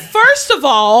 First of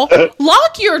all,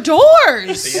 lock your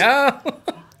doors. Yeah.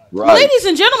 Right. Ladies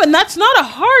and gentlemen, that's not a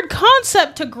hard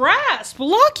concept to grasp.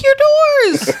 Lock your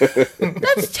doors.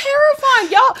 That's terrifying.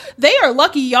 They are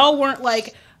lucky y'all weren't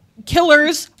like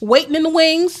killers waiting in the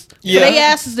wings for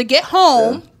their asses to get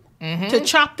home to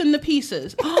chop them to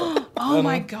pieces. Oh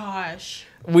my gosh.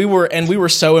 We were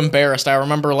so embarrassed. I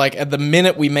remember, like, at the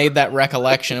minute we made that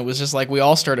recollection, it was just like we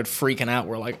all started freaking out.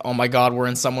 We're like, oh my God, we're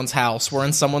in someone's house. We're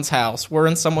in someone's house. We're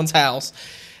in someone's house.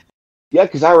 Yeah,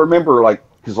 because I remember, like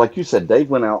you said, Dave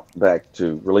went out back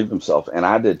to relieve himself, and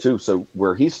I did too. So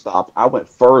where he stopped, I went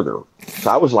further.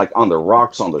 So I was like on the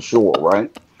rocks on the shore,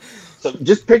 right? So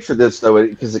just picture this, though,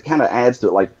 because it kind of adds to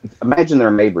it. Like, imagine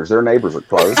their neighbors. Their neighbors are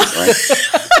close, right?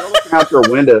 They're looking out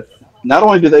their window. Not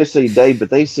only do they see Dave, but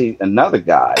they see another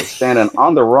guy standing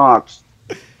on the rocks,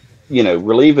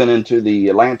 relieving into the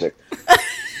Atlantic.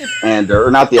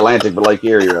 Or not the Atlantic, but Lake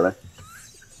Erie, really.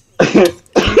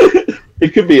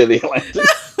 It could be in the Atlantic.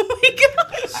 Oh my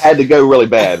gosh. I had to go really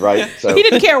bad, right? So He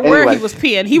didn't care where he was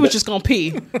peeing. He was just going to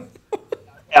pee.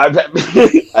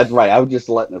 That's right. I was just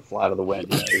letting it fly to the wind.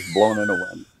 It was blowing in the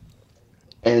wind.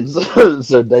 And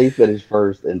so Dave finished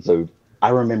first. And so I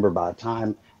remember by the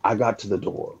time I got to the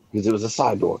door, because it was a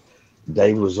side door,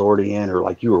 Dave was already in, or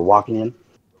like you were walking in.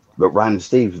 But Ryan and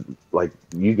Steve, like,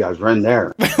 you guys were in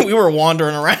there. We were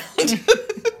wandering around.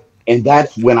 And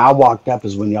that's when I walked up,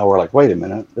 is when y'all were like, wait a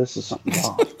minute, this is something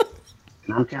off.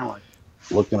 And I'm kind of like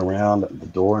looking around at the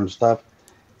door and stuff.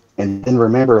 And then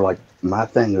remember, like, my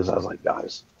thing is, I was like,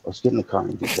 guys, let's get in the car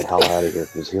and get the hell out of here.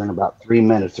 Because here in about 3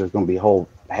 minutes, there's going to be a whole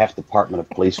half department of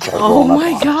police cars. Oh rolling up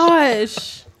my on us.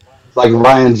 gosh. Like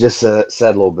Ryan just said a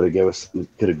little bit ago, it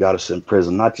could have got us in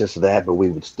prison. Not just that, but we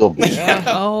would still be. Yeah.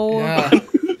 Oh. Yeah.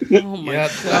 Oh my Yeah.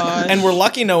 gosh. And we're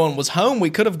lucky no one was home. We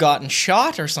could have gotten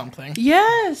shot or something.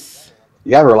 Yes.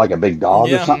 You ever like a big dog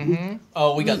Yeah. or something? Mm-hmm.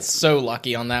 Oh, we got so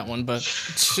lucky on that one. But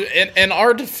In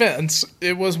our defense,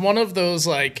 it was one of those,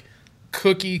 like,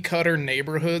 cookie cutter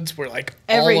neighborhoods where, like,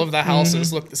 all of the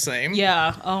houses look the same.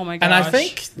 Yeah. Oh my gosh. And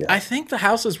I think the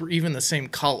houses were even the same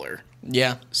color.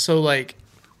 yeah, So, like,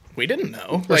 we didn't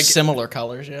know. or Like, similar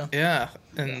colors. Yeah. yeah.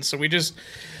 And so we just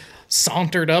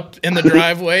sauntered up in the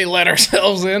driveway, let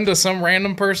ourselves into some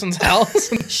random person's house.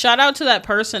 Shout out to that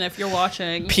person if you're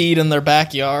watching. Peed in their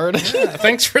backyard. Yeah,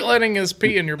 thanks for letting us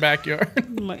pee in your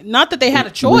backyard. Not that they had a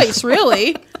choice,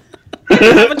 really. They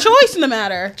didn't have a choice in the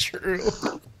matter. True.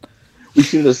 We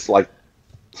should have just like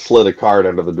slid a card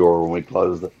under the door when we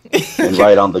closed it, and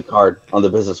write on the card, on the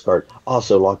business card,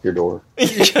 also lock your door.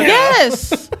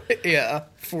 Yes. Yeah,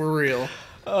 for real.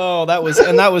 Oh, that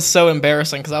was so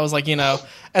embarrassing because I was like,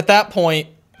 at that point,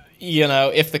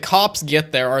 if the cops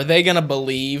get there, are they going to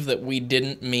believe that we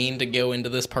didn't mean to go into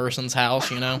this person's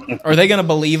house, Are they going to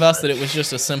believe us that it was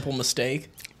just a simple mistake?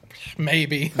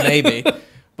 Maybe. Maybe.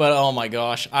 But oh my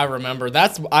gosh, I remember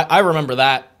I remember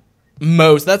that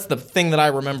most. That's the thing that I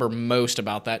remember most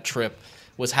about that trip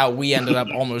was how we ended up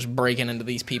almost breaking into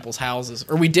these people's houses.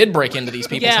 Or we did break into these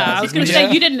people's houses. Yeah, I was going to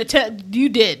say, you didn't attempt. You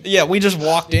did. Yeah, we just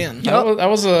walked in. That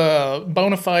was a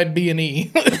bona fide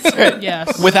B&E.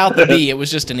 Yes. Without the B, it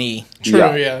was just an E. True,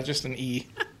 Yeah. yeah, just an E.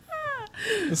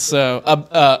 So,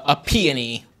 a P and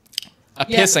E. A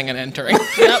Yeah. pissing and entering.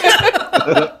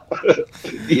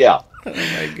 Yeah, Oh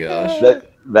my gosh.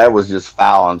 that was just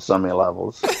foul on so many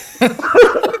levels.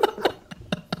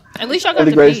 At least y'all got And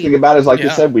the to greatest pee. thing about it is, like you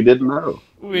Yeah. said, we didn't know.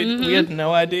 We had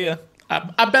no idea.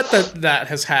 I bet that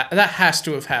has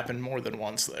to have happened more than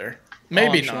once there.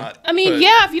 Maybe I'm sure. not. I mean, but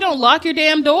yeah, if you don't lock your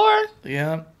damn door.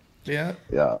 Yeah. Yeah,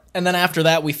 And then after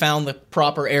that, we found the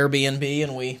proper Airbnb,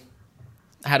 and we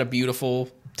had a beautiful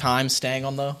time staying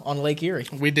on Lake Erie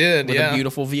We did, with yeah. a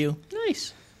beautiful view.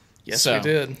 Nice. Yes, So- we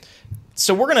did.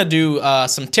 So we're gonna do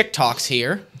some TikToks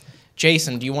here.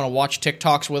 Jason, do you want to watch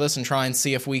TikToks with us and try and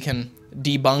see if we can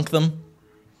debunk them?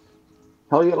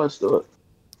 hell yeah, let's do it.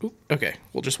 Oop, okay,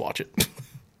 we'll just watch it.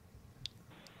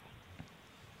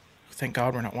 Thank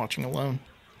God we're not watching alone.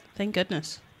 Thank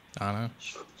goodness. I know.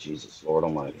 Jesus, Lord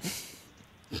Almighty.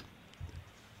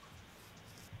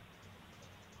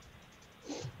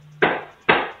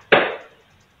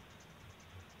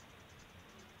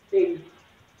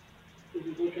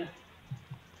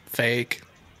 Fake.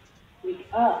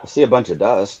 I see a bunch of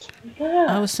dust.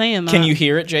 I was saying that. Can you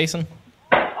hear it, Jason?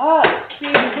 Wake up!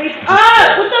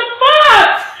 What the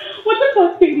fuck? What the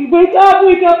fuck, baby? Wake up,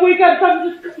 wake up, wake up.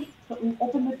 Something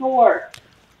open the door.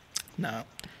 No.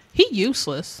 He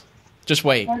useless. Just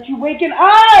wait. Aren't you waking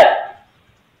up?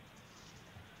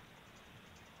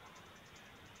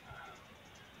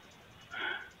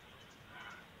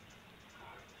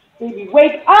 Baby,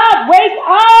 wake up! Wake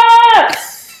up!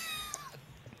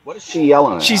 What is she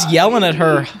yelling at? She's yelling at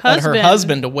her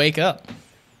husband to wake up.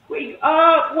 Wake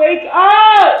up! Wake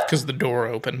up! Because the door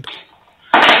opened.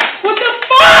 What the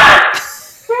fuck?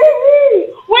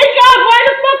 Baby! Wake up! Why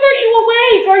the fuck are you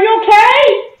awake? Are you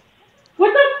okay?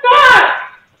 What the fuck?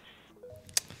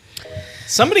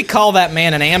 Somebody call that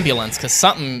man an ambulance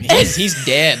because he's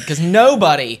dead. Because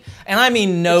nobody, and I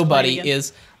mean nobody,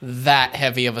 is that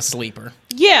heavy of a sleeper.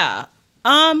 Yeah.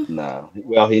 No.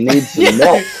 Well, he needs some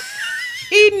milk.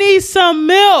 He needs some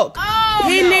milk.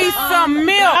 He needs some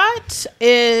milk. That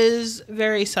is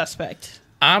very suspect.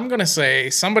 I'm going to say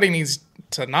somebody needs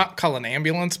to not call an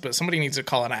ambulance, but somebody needs to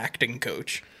call an acting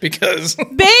coach because...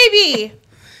 Baby!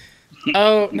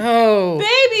 Oh, no.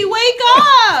 Baby, wake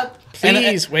up!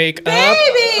 Please wake up.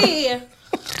 Baby!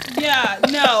 Yeah,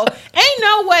 no. Ain't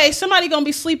no way somebody gonna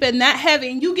be sleeping that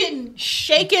heavy and you getting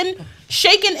shaken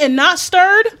and not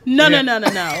stirred? No.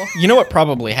 You know what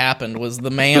probably happened was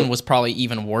the man was probably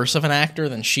even worse of an actor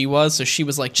than she was, so she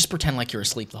was like, just pretend like you're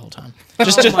asleep the whole time.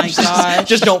 Oh my gosh.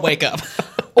 Just don't wake up.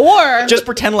 Or... Just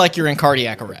pretend like you're in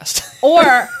cardiac arrest.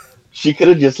 Or... She could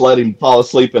have just let him fall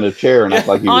asleep in a chair and act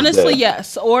like he was Honestly, dead.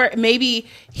 yes. Or maybe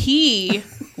he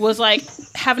was like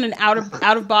having an out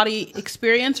of body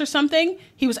experience or something.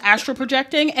 He was astral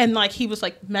projecting and like he was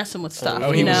like messing with stuff.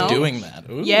 Oh, he was doing that.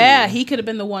 Ooh. Yeah, he could have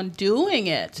been the one doing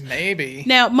it. Maybe.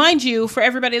 Now, mind you, for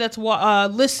everybody that's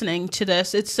listening to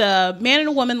this, it's a man and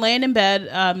a woman laying in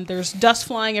bed. There's dust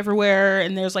flying everywhere,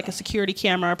 and there's like a security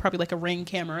camera, probably like a Ring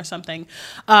camera or something,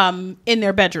 in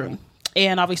their bedroom.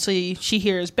 And obviously she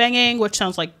hears banging, which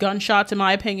sounds like gunshots in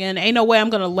my opinion. Ain't no way I'm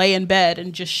going to lay in bed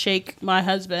and just shake my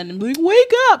husband and be like,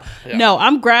 wake up. Yeah. No,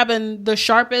 I'm grabbing the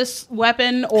sharpest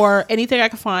weapon or anything I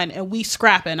can find and we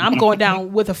scrapping. I'm going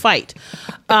down with a fight.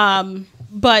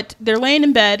 But they're laying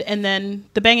in bed and then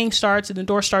the banging starts and the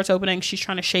door starts opening. She's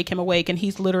trying to shake him awake and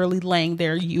he's literally laying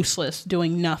there useless,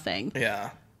 doing nothing. Yeah.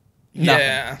 Nothing.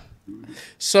 Yeah.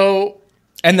 So...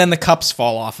 And then the cups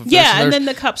fall off of this. Yeah, and then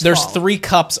the cups There's fall. 3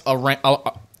 cups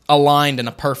aligned in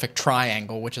a perfect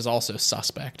triangle, which is also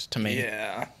suspect to me.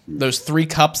 Yeah. Those 3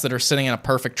 cups that are sitting in a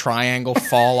perfect triangle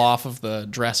fall off of the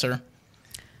dresser.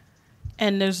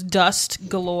 And there's dust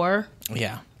galore.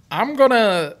 Yeah. I'm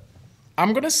gonna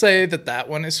say that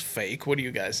one is fake. What do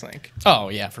you guys think? Oh,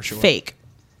 yeah, for sure. Fake.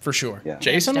 For sure. Yeah.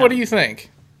 Jason, what do you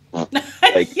think?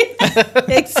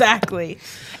 Exactly.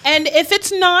 And if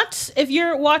it's not, if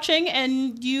you're watching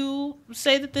and you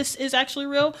say that this is actually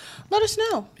real, let us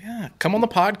know. Yeah, come on the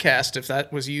podcast if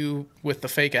that was you with the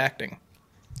fake acting.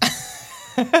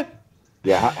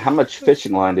 Yeah, how much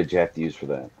fishing line did you have to use for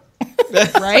that?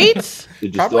 Right?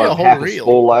 Did you Probably still a have whole half reel.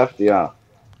 spool left? Yeah.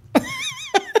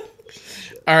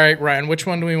 All right, Ryan, which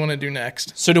one do we want to do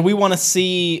next? So do we want to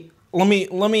see... Let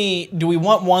me... Do we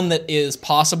want one that is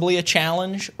possibly a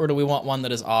challenge, or do we want one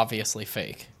that is obviously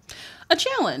fake? A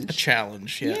challenge. A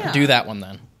challenge, yeah. Yeah. Do that one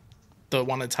then. The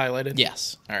one that's highlighted?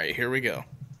 Yes. All right, here we go.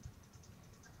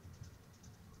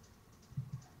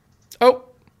 Oh,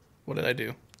 what did I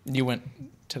do? You went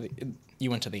to the end.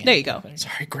 There you go.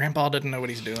 Sorry, Grandpa didn't know what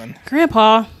he's doing.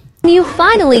 Grandpa. You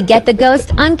finally get the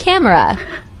ghost on camera.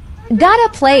 Gotta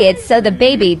play it so the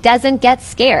baby doesn't get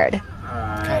scared.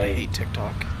 God, I hate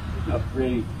TikTok. A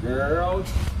pretty girl.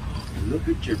 Look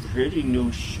at your pretty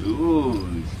new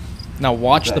shoes. Now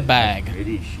watch the bag.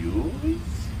 Pretty shoes?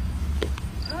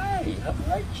 Hi,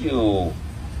 how are you?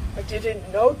 I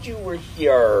didn't know you were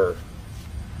here.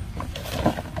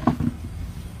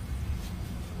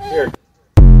 Here.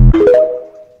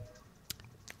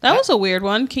 That was a weird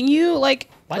one. Can you like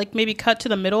maybe cut to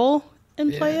the middle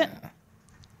and play it?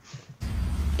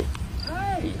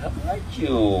 Hi, how are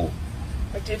you?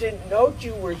 I didn't know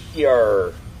you were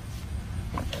here.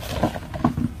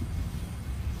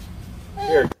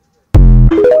 Here.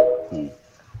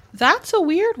 That's a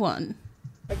weird one.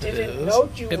 I didn't know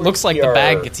you were It looks like here. the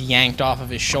bag gets yanked off of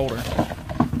his shoulder.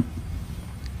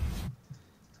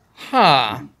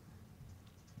 Huh.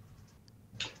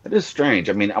 It is strange.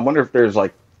 I mean, I wonder if there's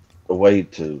like a way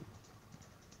to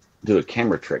do a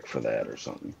camera trick for that or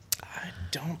something. I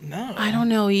don't know. I don't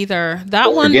know either.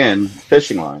 That one Again,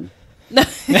 fishing line.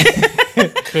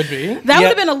 Could be. That would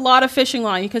have been a lot of fishing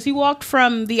line because he walked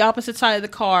from the opposite side of the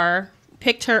car,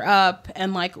 picked her up,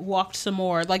 and like walked some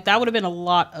more. Like that would have been a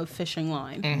lot of fishing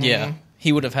line. Mm-hmm. Yeah.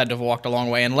 He would have had to have walked a long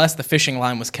way unless the fishing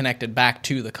line was connected back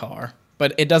to the car.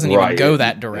 But it doesn't even go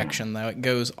that direction, though. It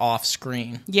goes off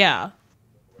screen. Yeah.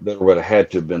 There would have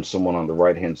had to have been someone on the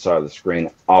right-hand side of the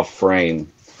screen, off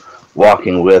frame,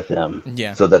 walking with him,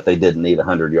 so that they didn't need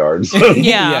 100 yards.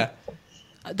 Yeah.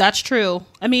 That's true.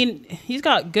 I mean, he's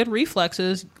got good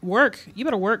reflexes. You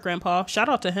better work, Grandpa. Shout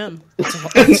out to him.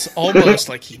 It's almost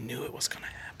like he knew it was going to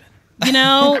happen. you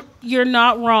know, you're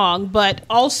not wrong. But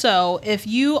also, if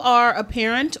you are a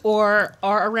parent or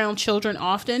are around children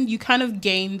often, you kind of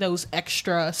gain those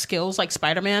extra skills like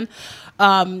Spider-Man,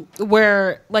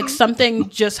 where like something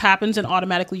just happens and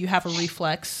automatically you have a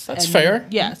reflex. That's fair.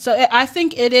 Yeah. So I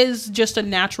think it is just a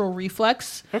natural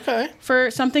reflex. Okay.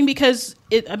 For something because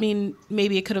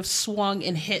maybe it could have swung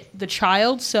and hit the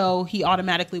child. So he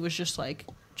automatically was just like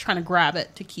trying to grab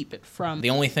it to keep it from. The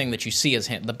only thing that you see is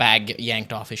the bag get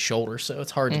yanked off his shoulder, so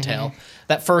it's hard to tell.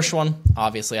 That first one,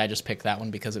 obviously, I just picked that one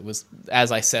because it was,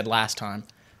 as I said last time,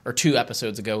 or 2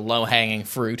 episodes ago, low-hanging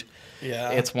fruit.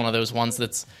 Yeah. It's one of those ones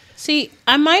that's... See,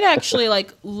 I might actually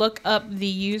like look up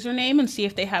the username and see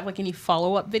if they have like any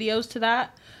follow-up videos to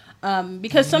that.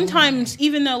 Because sometimes,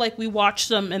 even though like we watch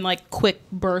them in like quick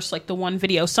bursts, like the one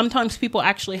video, sometimes people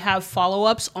actually have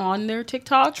follow-ups on their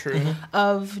TikTok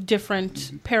of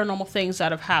different paranormal things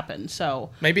that have happened.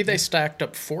 So maybe they stacked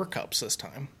up 4 cups this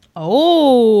time.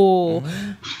 Oh,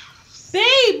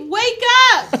 babe, wake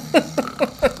up,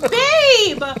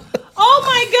 babe! Oh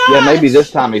my god! Yeah, maybe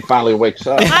this time he finally wakes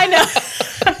up. I know.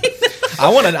 I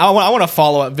want a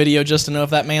follow-up video just to know if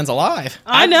that man's alive.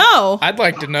 I know. I'd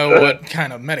like to know what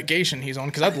kind of medication he's on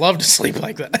because I'd love to sleep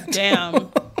like that. Damn.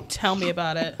 Tell me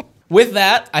about it. With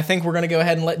that, I think we're going to go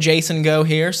ahead and let Jason go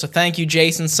here. So thank you,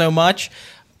 Jason, so much.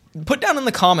 Put down in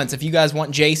the comments if you guys want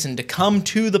Jason to come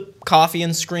to the Coffee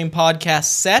and Scream podcast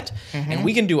set, and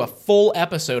we can do a full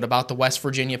episode about the West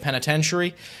Virginia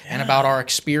Penitentiary and about our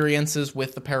experiences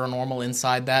with the paranormal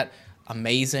inside that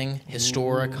amazing,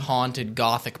 historic, haunted,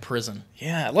 gothic prison.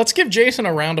 Yeah, let's give Jason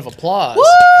a round of applause. Woo!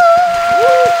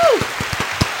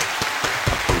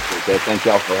 Okay, thank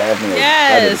y'all for having me.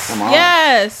 Yes. Come on.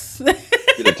 Yes.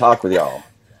 Good to talk with y'all.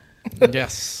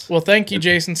 Yes. Well, thank you,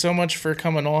 Jason, so much for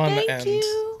coming on. Thank you.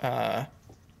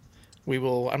 We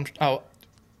will.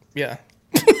 Yeah.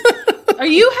 Are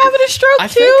you having a stroke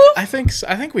too? I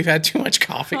think we've had too much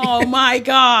coffee. Oh my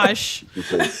gosh.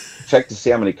 Check to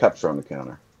see how many cups are on the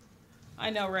counter. I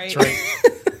know, right? That's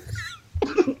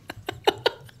right.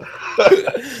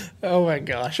 Oh my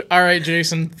gosh. All right,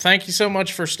 Jason, thank you so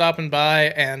much for stopping by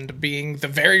and being the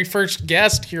very first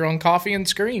guest here on Coffee and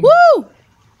Scream. Woo!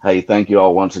 Hey, thank you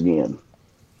all once again.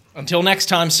 Until next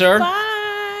time, sir.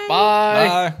 Bye.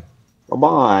 Bye.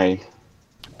 Bye-bye.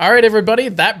 All right, everybody,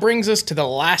 that brings us to the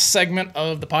last segment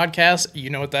of the podcast.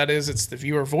 You know what that is. It's the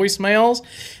viewer voicemails.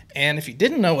 And if you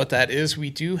didn't know what that is,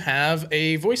 we do have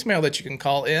a voicemail that you can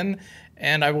call in,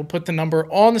 and I will put the number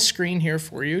on the screen here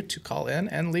for you to call in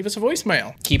and leave us a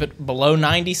voicemail. Keep it below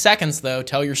 90 seconds, though.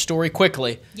 Tell your story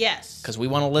quickly. Yes. Because we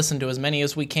want to listen to as many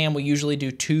as we can. We usually do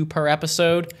 2 per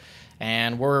episode.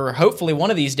 And we're hopefully one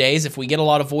of these days, if we get a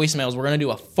lot of voicemails, we're going to do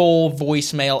a full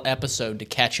voicemail episode to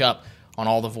catch up on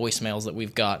all the voicemails that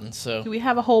we've gotten. So We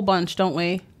have a whole bunch, don't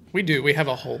we? We do. We have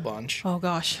a whole bunch. Oh,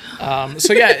 gosh.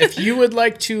 So, yeah, if you would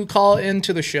like to call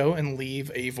into the show and leave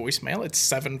a voicemail, it's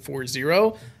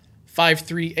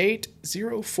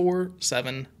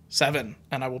 740-538-0477.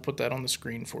 And I will put that on the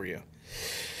screen for you.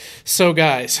 So,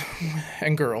 guys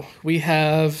and girl, we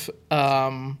have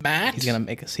Matt. he's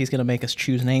gonna make us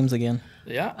choose names again.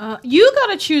 Yeah. You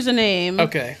gotta choose a name.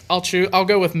 Okay, I'll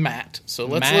go with Matt. So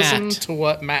let's listen to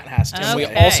what Matt has to say. We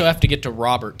also have to get to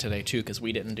Robert today too, because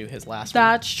we didn't do his last one.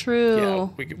 That's true.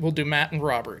 Yeah, we'll do Matt and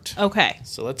Robert. Okay.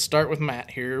 So let's start with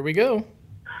Matt. Here we go.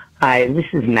 Hi, this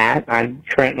is Matt. I'm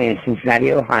currently in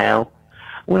Cincinnati, Ohio.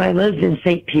 When I lived in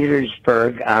St.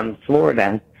 Petersburg,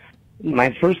 Florida,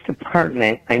 my first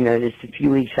apartment, I noticed a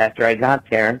few weeks after I got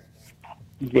there,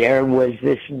 there was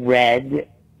this red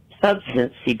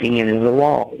substance seeping into the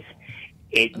walls.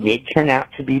 It did turn out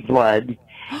to be blood,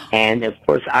 and of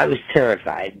course I was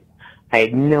terrified. I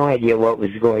had no idea what was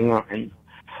going on.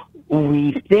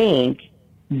 We think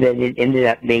that it ended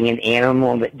up being an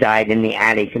animal that died in the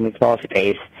attic in the crawl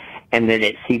space, and that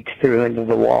it seeped through into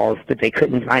the walls, but they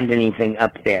couldn't find anything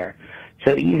up there.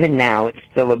 So even now, it's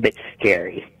still a bit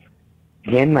scary.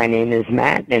 Again, my name is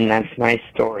Matt, and that's my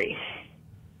story.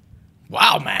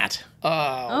 Wow, Matt.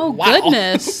 Oh, wow.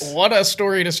 goodness. What a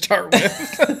story to start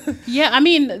with. Yeah, I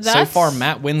mean, that's... So far,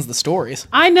 Matt wins the stories.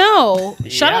 I know.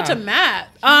 Shout out Yeah. to Matt.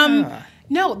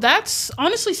 No, that's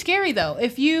honestly scary, though.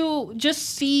 If you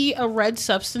just see a red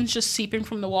substance just seeping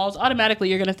from the walls, automatically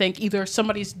you're going to think either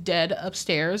somebody's dead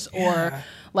upstairs or,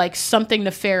 like, something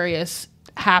nefarious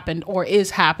happened or is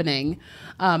happening.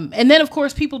 And then, of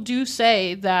course, people do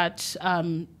say that,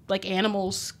 like,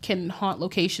 animals can haunt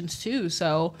locations, too.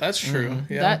 So That's true.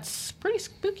 Yeah. that's pretty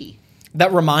spooky.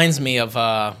 That reminds me of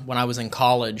when I was in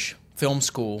college, film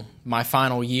school. My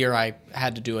final year, I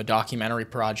had to do a documentary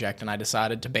project, and I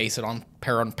decided to base it on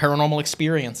paranormal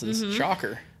experiences.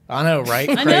 Shocker. I know, right?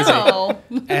 I know.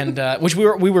 And which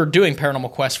we were doing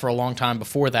Paranormal Quest for a long time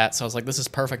before that, so I was like, this is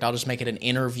perfect. I'll just make it an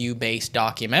interview-based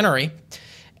documentary.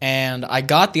 And I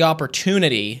got the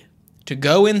opportunity to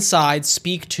go inside,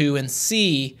 speak to, and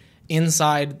see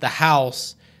inside the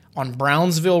house on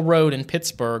Brownsville Road in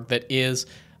Pittsburgh that is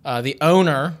the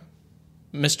owner,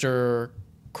 Mr.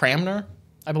 Cramner,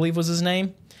 I believe was his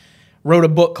name, wrote a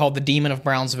book called The Demon of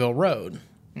Brownsville Road.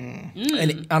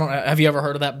 And I don't know, have you ever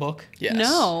heard of that book? Yes.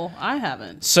 No, I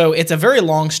haven't. So it's a very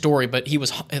long story, but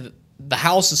the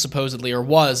house is supposedly, or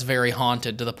was, very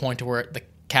haunted to the point to where the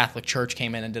Catholic Church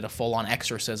came in and did a full-on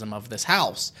exorcism of this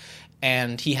house.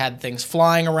 And he had things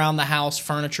flying around the house,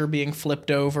 furniture being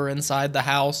flipped over inside the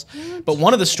house. But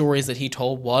one of the stories that he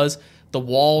told was the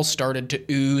walls started to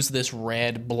ooze this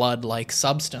red blood-like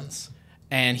substance.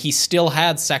 And he still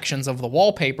had sections of the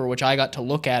wallpaper, which I got to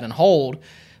look at and hold,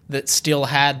 that still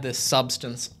had this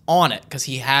substance on it, because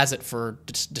he has it for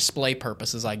display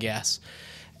purposes, I guess.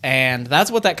 And that's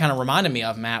what that kind of reminded me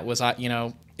of, Matt, was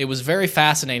it was very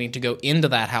fascinating to go into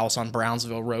that house on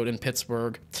Brownsville Road in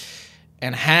Pittsburgh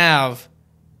and have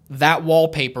that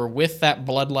wallpaper with that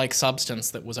blood-like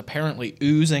substance that was apparently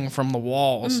oozing from the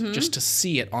walls, just to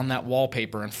see it on that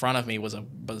wallpaper in front of me was a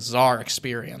bizarre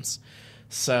experience.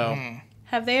 So...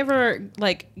 Have they ever,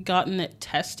 gotten it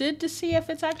tested to see if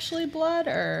it's actually blood,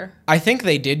 or? I think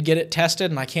they did get it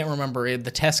tested, and I can't remember.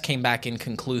 The test came back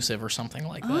inconclusive or something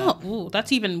like that. Oh, ooh,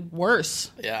 that's even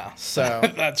worse. Yeah. So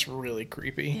that's really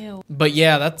creepy. Ew. But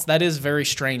yeah, that is very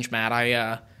strange, Matt.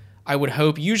 I would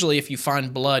hope, usually if you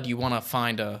find blood, you want to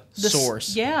find a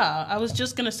source. Yeah, I was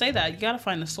just going to say that. You got to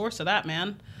find the source of that,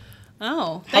 man.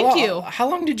 Oh, thank you. How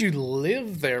long did you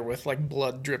live there with,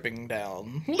 blood dripping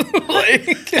down?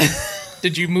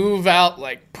 Did you move out,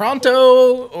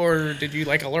 pronto? Or did you,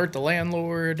 alert the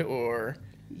landlord? Or...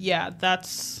 Yeah,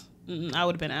 I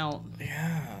would have been out.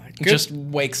 Yeah. Just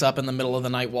wakes up in the middle of the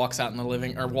night, walks out in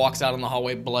the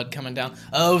hallway, blood coming down.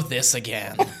 Oh, this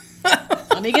again.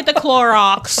 Let me get the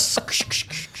Clorox.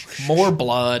 More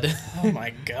blood. Oh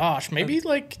my gosh. Maybe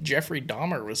Jeffrey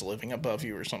Dahmer was living above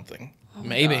you or something. Oh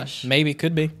Maybe.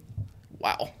 Could be.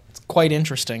 Wow. It's quite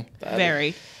interesting.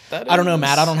 Very. I don't know,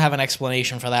 Matt. I don't have an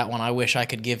explanation for that one. I wish I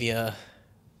could give you a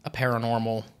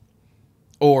paranormal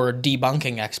or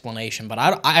debunking explanation, but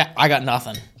I got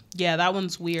nothing. Yeah, that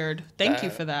one's weird. Thank you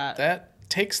for that. That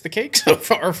takes the cake so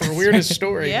far for weirdest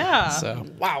story. Yeah. So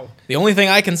wow. The only thing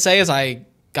I can say is I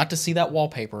got to see that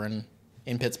wallpaper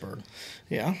in Pittsburgh.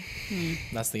 Yeah.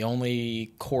 That's the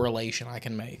only correlation I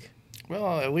can make.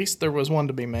 Well, at least there was one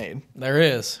to be made. There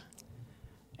is.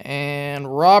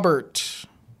 And Robert.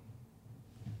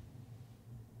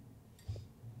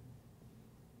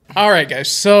 All right, guys.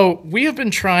 So we have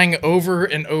been trying over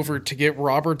and over to get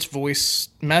Robert's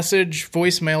voicemail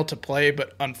to play,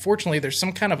 but unfortunately there's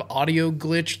some kind of audio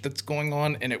glitch that's going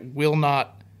on and it will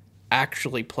not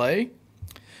actually play.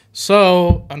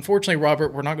 So, unfortunately,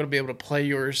 Robert, we're not going to be able to play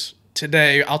yours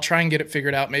today. I'll try and get it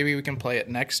figured out. Maybe we can play it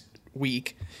next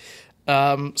week.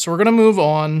 So we're going to move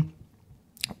on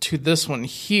to this one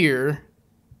here.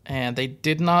 And they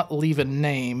did not leave a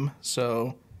name,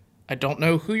 so I don't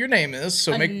know who your name is.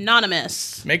 So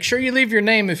Anonymous. Make sure you leave your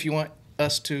name if you want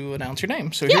us to announce your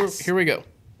name. So yes. Here we go.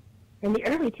 In the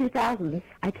early 2000s,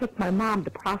 I took my mom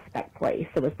to Prospect Place.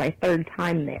 It was my third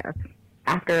time there.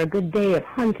 After a good day of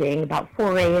hunting, about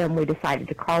 4 a.m., we decided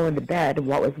to crawl into bed in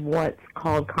what was once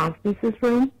called Constance's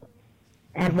room.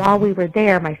 And while we were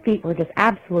there, my feet were just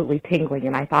absolutely tingling,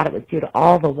 and I thought it was due to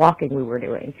all the walking we were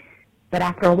doing. But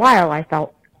after a while, I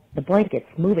felt the blankets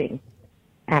moving,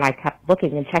 and I kept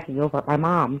looking and checking over at my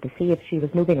mom to see if she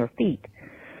was moving her feet.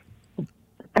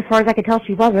 As far as I could tell,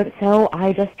 she wasn't, so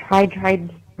I just tried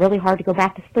really hard to go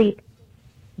back to sleep.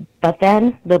 But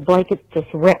then the blankets just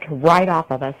ripped right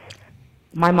off of us.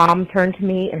 My mom turned to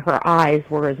me, and her eyes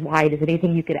were as wide as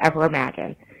anything you could ever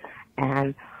imagine.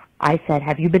 And I said,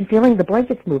 "Have you been feeling the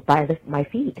blankets move by my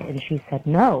feet?" And she said,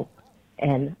 "No."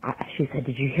 And she said,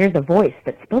 "Did you hear the voice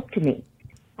that spoke to me?"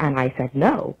 And I said,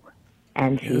 "No."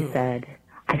 And she said,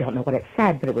 I don't know what it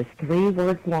said, but it was 3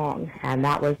 words long. And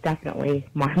that was definitely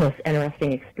my most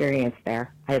interesting experience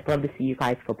there. I'd love to see you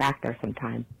guys go back there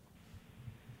sometime.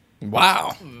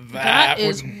 Wow. That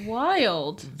is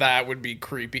wild. That would be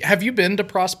creepy. Have you been to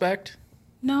Prospect?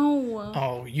 No.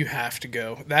 Oh, you have to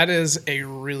go. That is a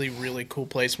really, really cool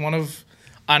place. One of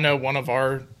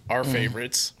our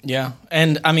favorites. Yeah.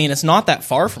 And I mean, it's not that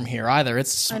far from here either.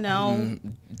 I know.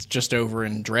 It's just over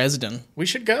in Dresden. We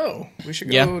should go. We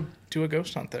should go do a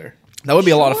ghost hunt there. That would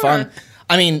be a lot of fun.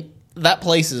 I mean, that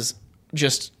place is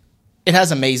just, it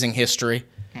has amazing history.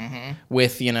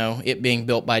 With, it being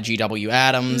built by G.W.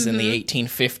 Adams in the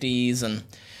 1850s. And,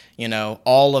 you know,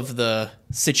 all of the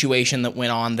situation that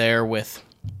went on there with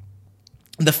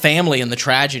the family and the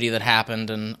tragedy that happened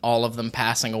and all of them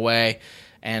passing away.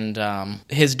 And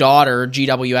his daughter,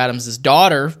 G.W. Adams'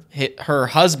 daughter, her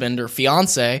husband or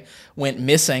fiance went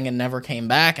missing and never came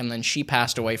back, and then she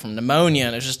passed away from pneumonia.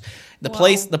 And it's just the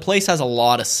place has a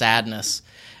lot of sadness,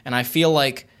 and I feel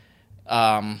like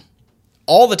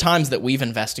all the times that we've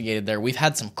investigated there, we've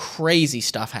had some crazy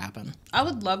stuff happen. I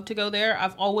would love to go there.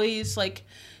 I've always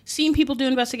seen people do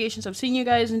investigations. I've seen you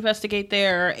guys investigate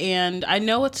there, and I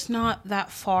know it's not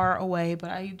that far away, but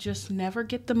I just never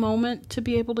get the moment to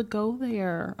be able to go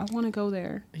there. I want to go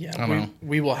there. Yeah,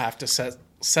 we will have to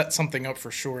set something up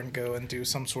for sure and go and do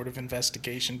some sort of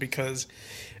investigation, because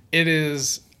it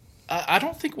is... I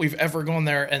don't think we've ever gone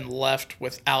there and left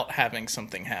without having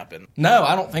something happen. No,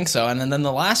 I don't think so. And then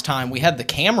the last time we had the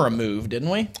camera move, didn't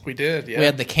we? We did, yeah. We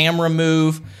had the camera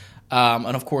move. And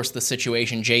of course, the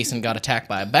situation, Jason got attacked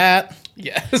by a bat.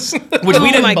 Yes. Which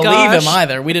we didn't believe him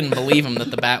either. We didn't believe him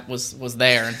that the bat was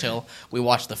there until we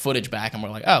watched the footage back and we're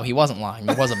like, oh, he wasn't lying.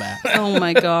 There was a bat. Oh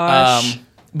my gosh.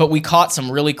 But we caught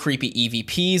some really creepy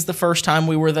EVPs the first time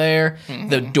we were there. Mm-hmm.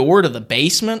 The door to the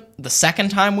basement, the second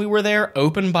time we were there,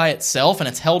 opened by itself, and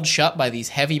it's held shut by these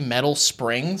heavy metal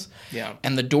springs. Yeah.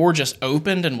 And the door just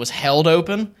opened and was held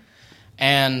open,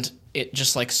 and it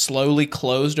just slowly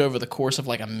closed over the course of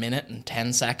a minute and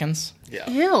 10 seconds. Yeah.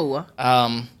 Ew.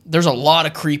 There's a lot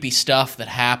of creepy stuff that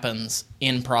happens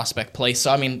in Prospect Place. So,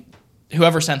 I mean,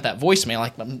 whoever sent that voicemail,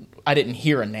 I didn't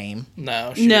hear a name.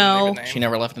 No, she didn't leave a name. She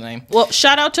never left a name. Well,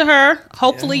 shout out to her.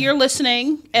 Hopefully you're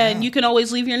listening, and you can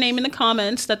always leave your name in the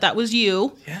comments that was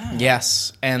you. Yeah.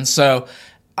 Yes. And so,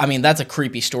 I mean, that's a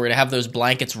creepy story to have those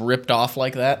blankets ripped off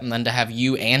like that, and then to have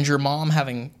you and your mom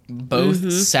having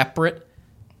both separate,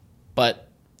 but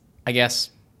I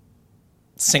guess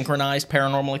synchronized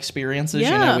paranormal experiences,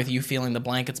 with you feeling the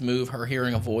blankets move, her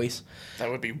hearing a voice.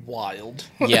 That would be wild.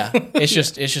 Yeah. It's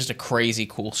just a crazy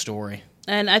cool story.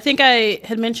 And I think I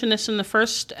had mentioned this in the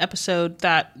first episode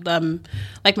that,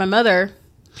 my mother,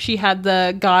 she had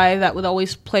the guy that would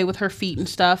always play with her feet and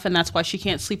stuff, and that's why she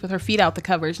can't sleep with her feet out the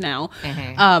covers now.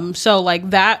 Mm-hmm. So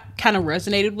that kind of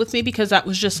resonated with me, because that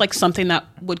was just something that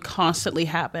would constantly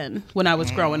happen when I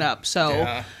was growing up.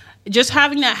 So just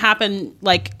having that happen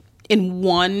in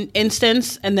one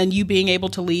instance, and then you being able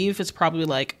to leave is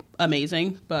probably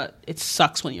amazing, but it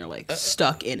sucks when you're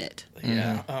stuck in it.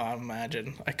 Yeah. Oh,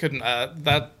 imagine. I couldn't I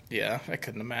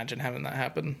couldn't imagine having that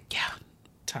happen. Yeah.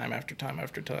 Time after time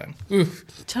after time.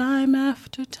 Oof. Time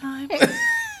after time.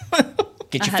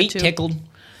 Get your feet tickled.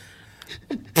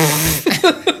 Is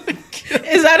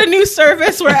that a new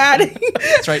service we're adding?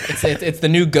 That's right. It's the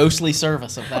new ghostly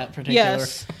service of that particular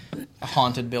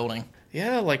haunted building.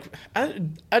 Yeah,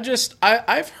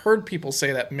 I've heard people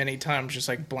say that many times, just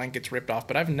blankets ripped off,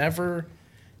 but I've never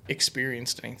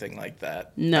experienced anything like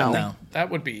that. No. That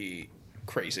would be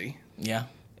crazy. Yeah.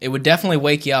 It would definitely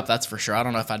wake you up, that's for sure. I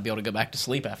don't know if I'd be able to go back to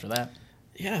sleep after that.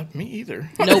 Yeah, me either.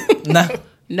 Nope.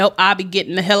 Nope, I'll be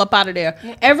getting the hell up out of there.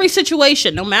 Every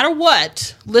situation, no matter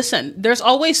what, listen, there's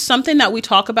always something that we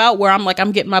talk about where I'm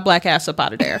I'm getting my black ass up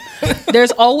out of there.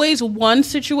 There's always one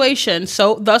situation,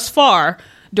 so thus far,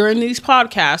 during these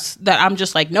podcasts, that I'm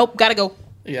just nope, gotta go.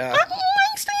 Yeah.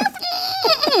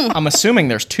 I'm assuming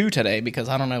there's 2 today, because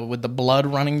I don't know, would the blood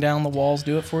running down the walls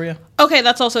do it for you? Okay,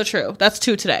 that's also true. That's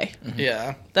 2 today. Mm-hmm.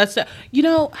 Yeah. That's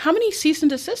how many cease and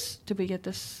desists did we get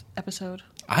this episode?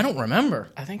 I don't remember.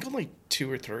 I think only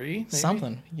 2 or 3. Maybe.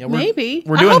 Something. Yeah, maybe.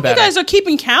 We're doing I hope better. you guys are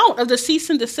keeping count of the cease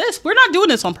and desist. We're not doing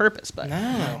this on purpose, but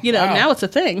now it's a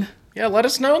thing. Yeah, let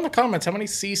us know in the comments how many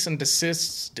cease and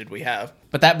desists did we have.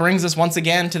 But that brings us once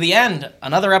again to the end.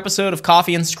 Another episode of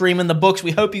Coffee and Scream in the books.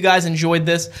 We hope you guys enjoyed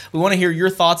this. We want to hear your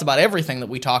thoughts about everything that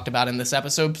we talked about in this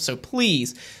episode, so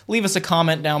please leave us a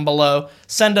comment down below.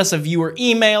 Send us a viewer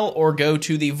email, or go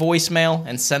to the voicemail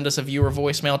and send us a viewer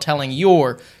voicemail telling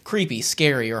your creepy,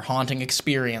 scary, or haunting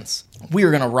experience. We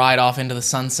are going to ride off into the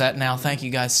sunset now. Thank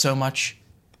you guys so much.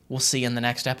 We'll see you in the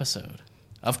next episode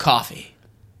of Coffee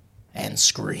and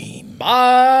Scream.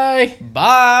 Bye.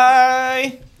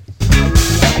 Bye.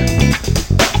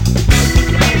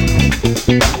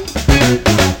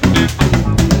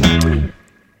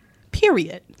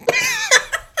 Period.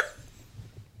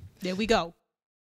 There we go.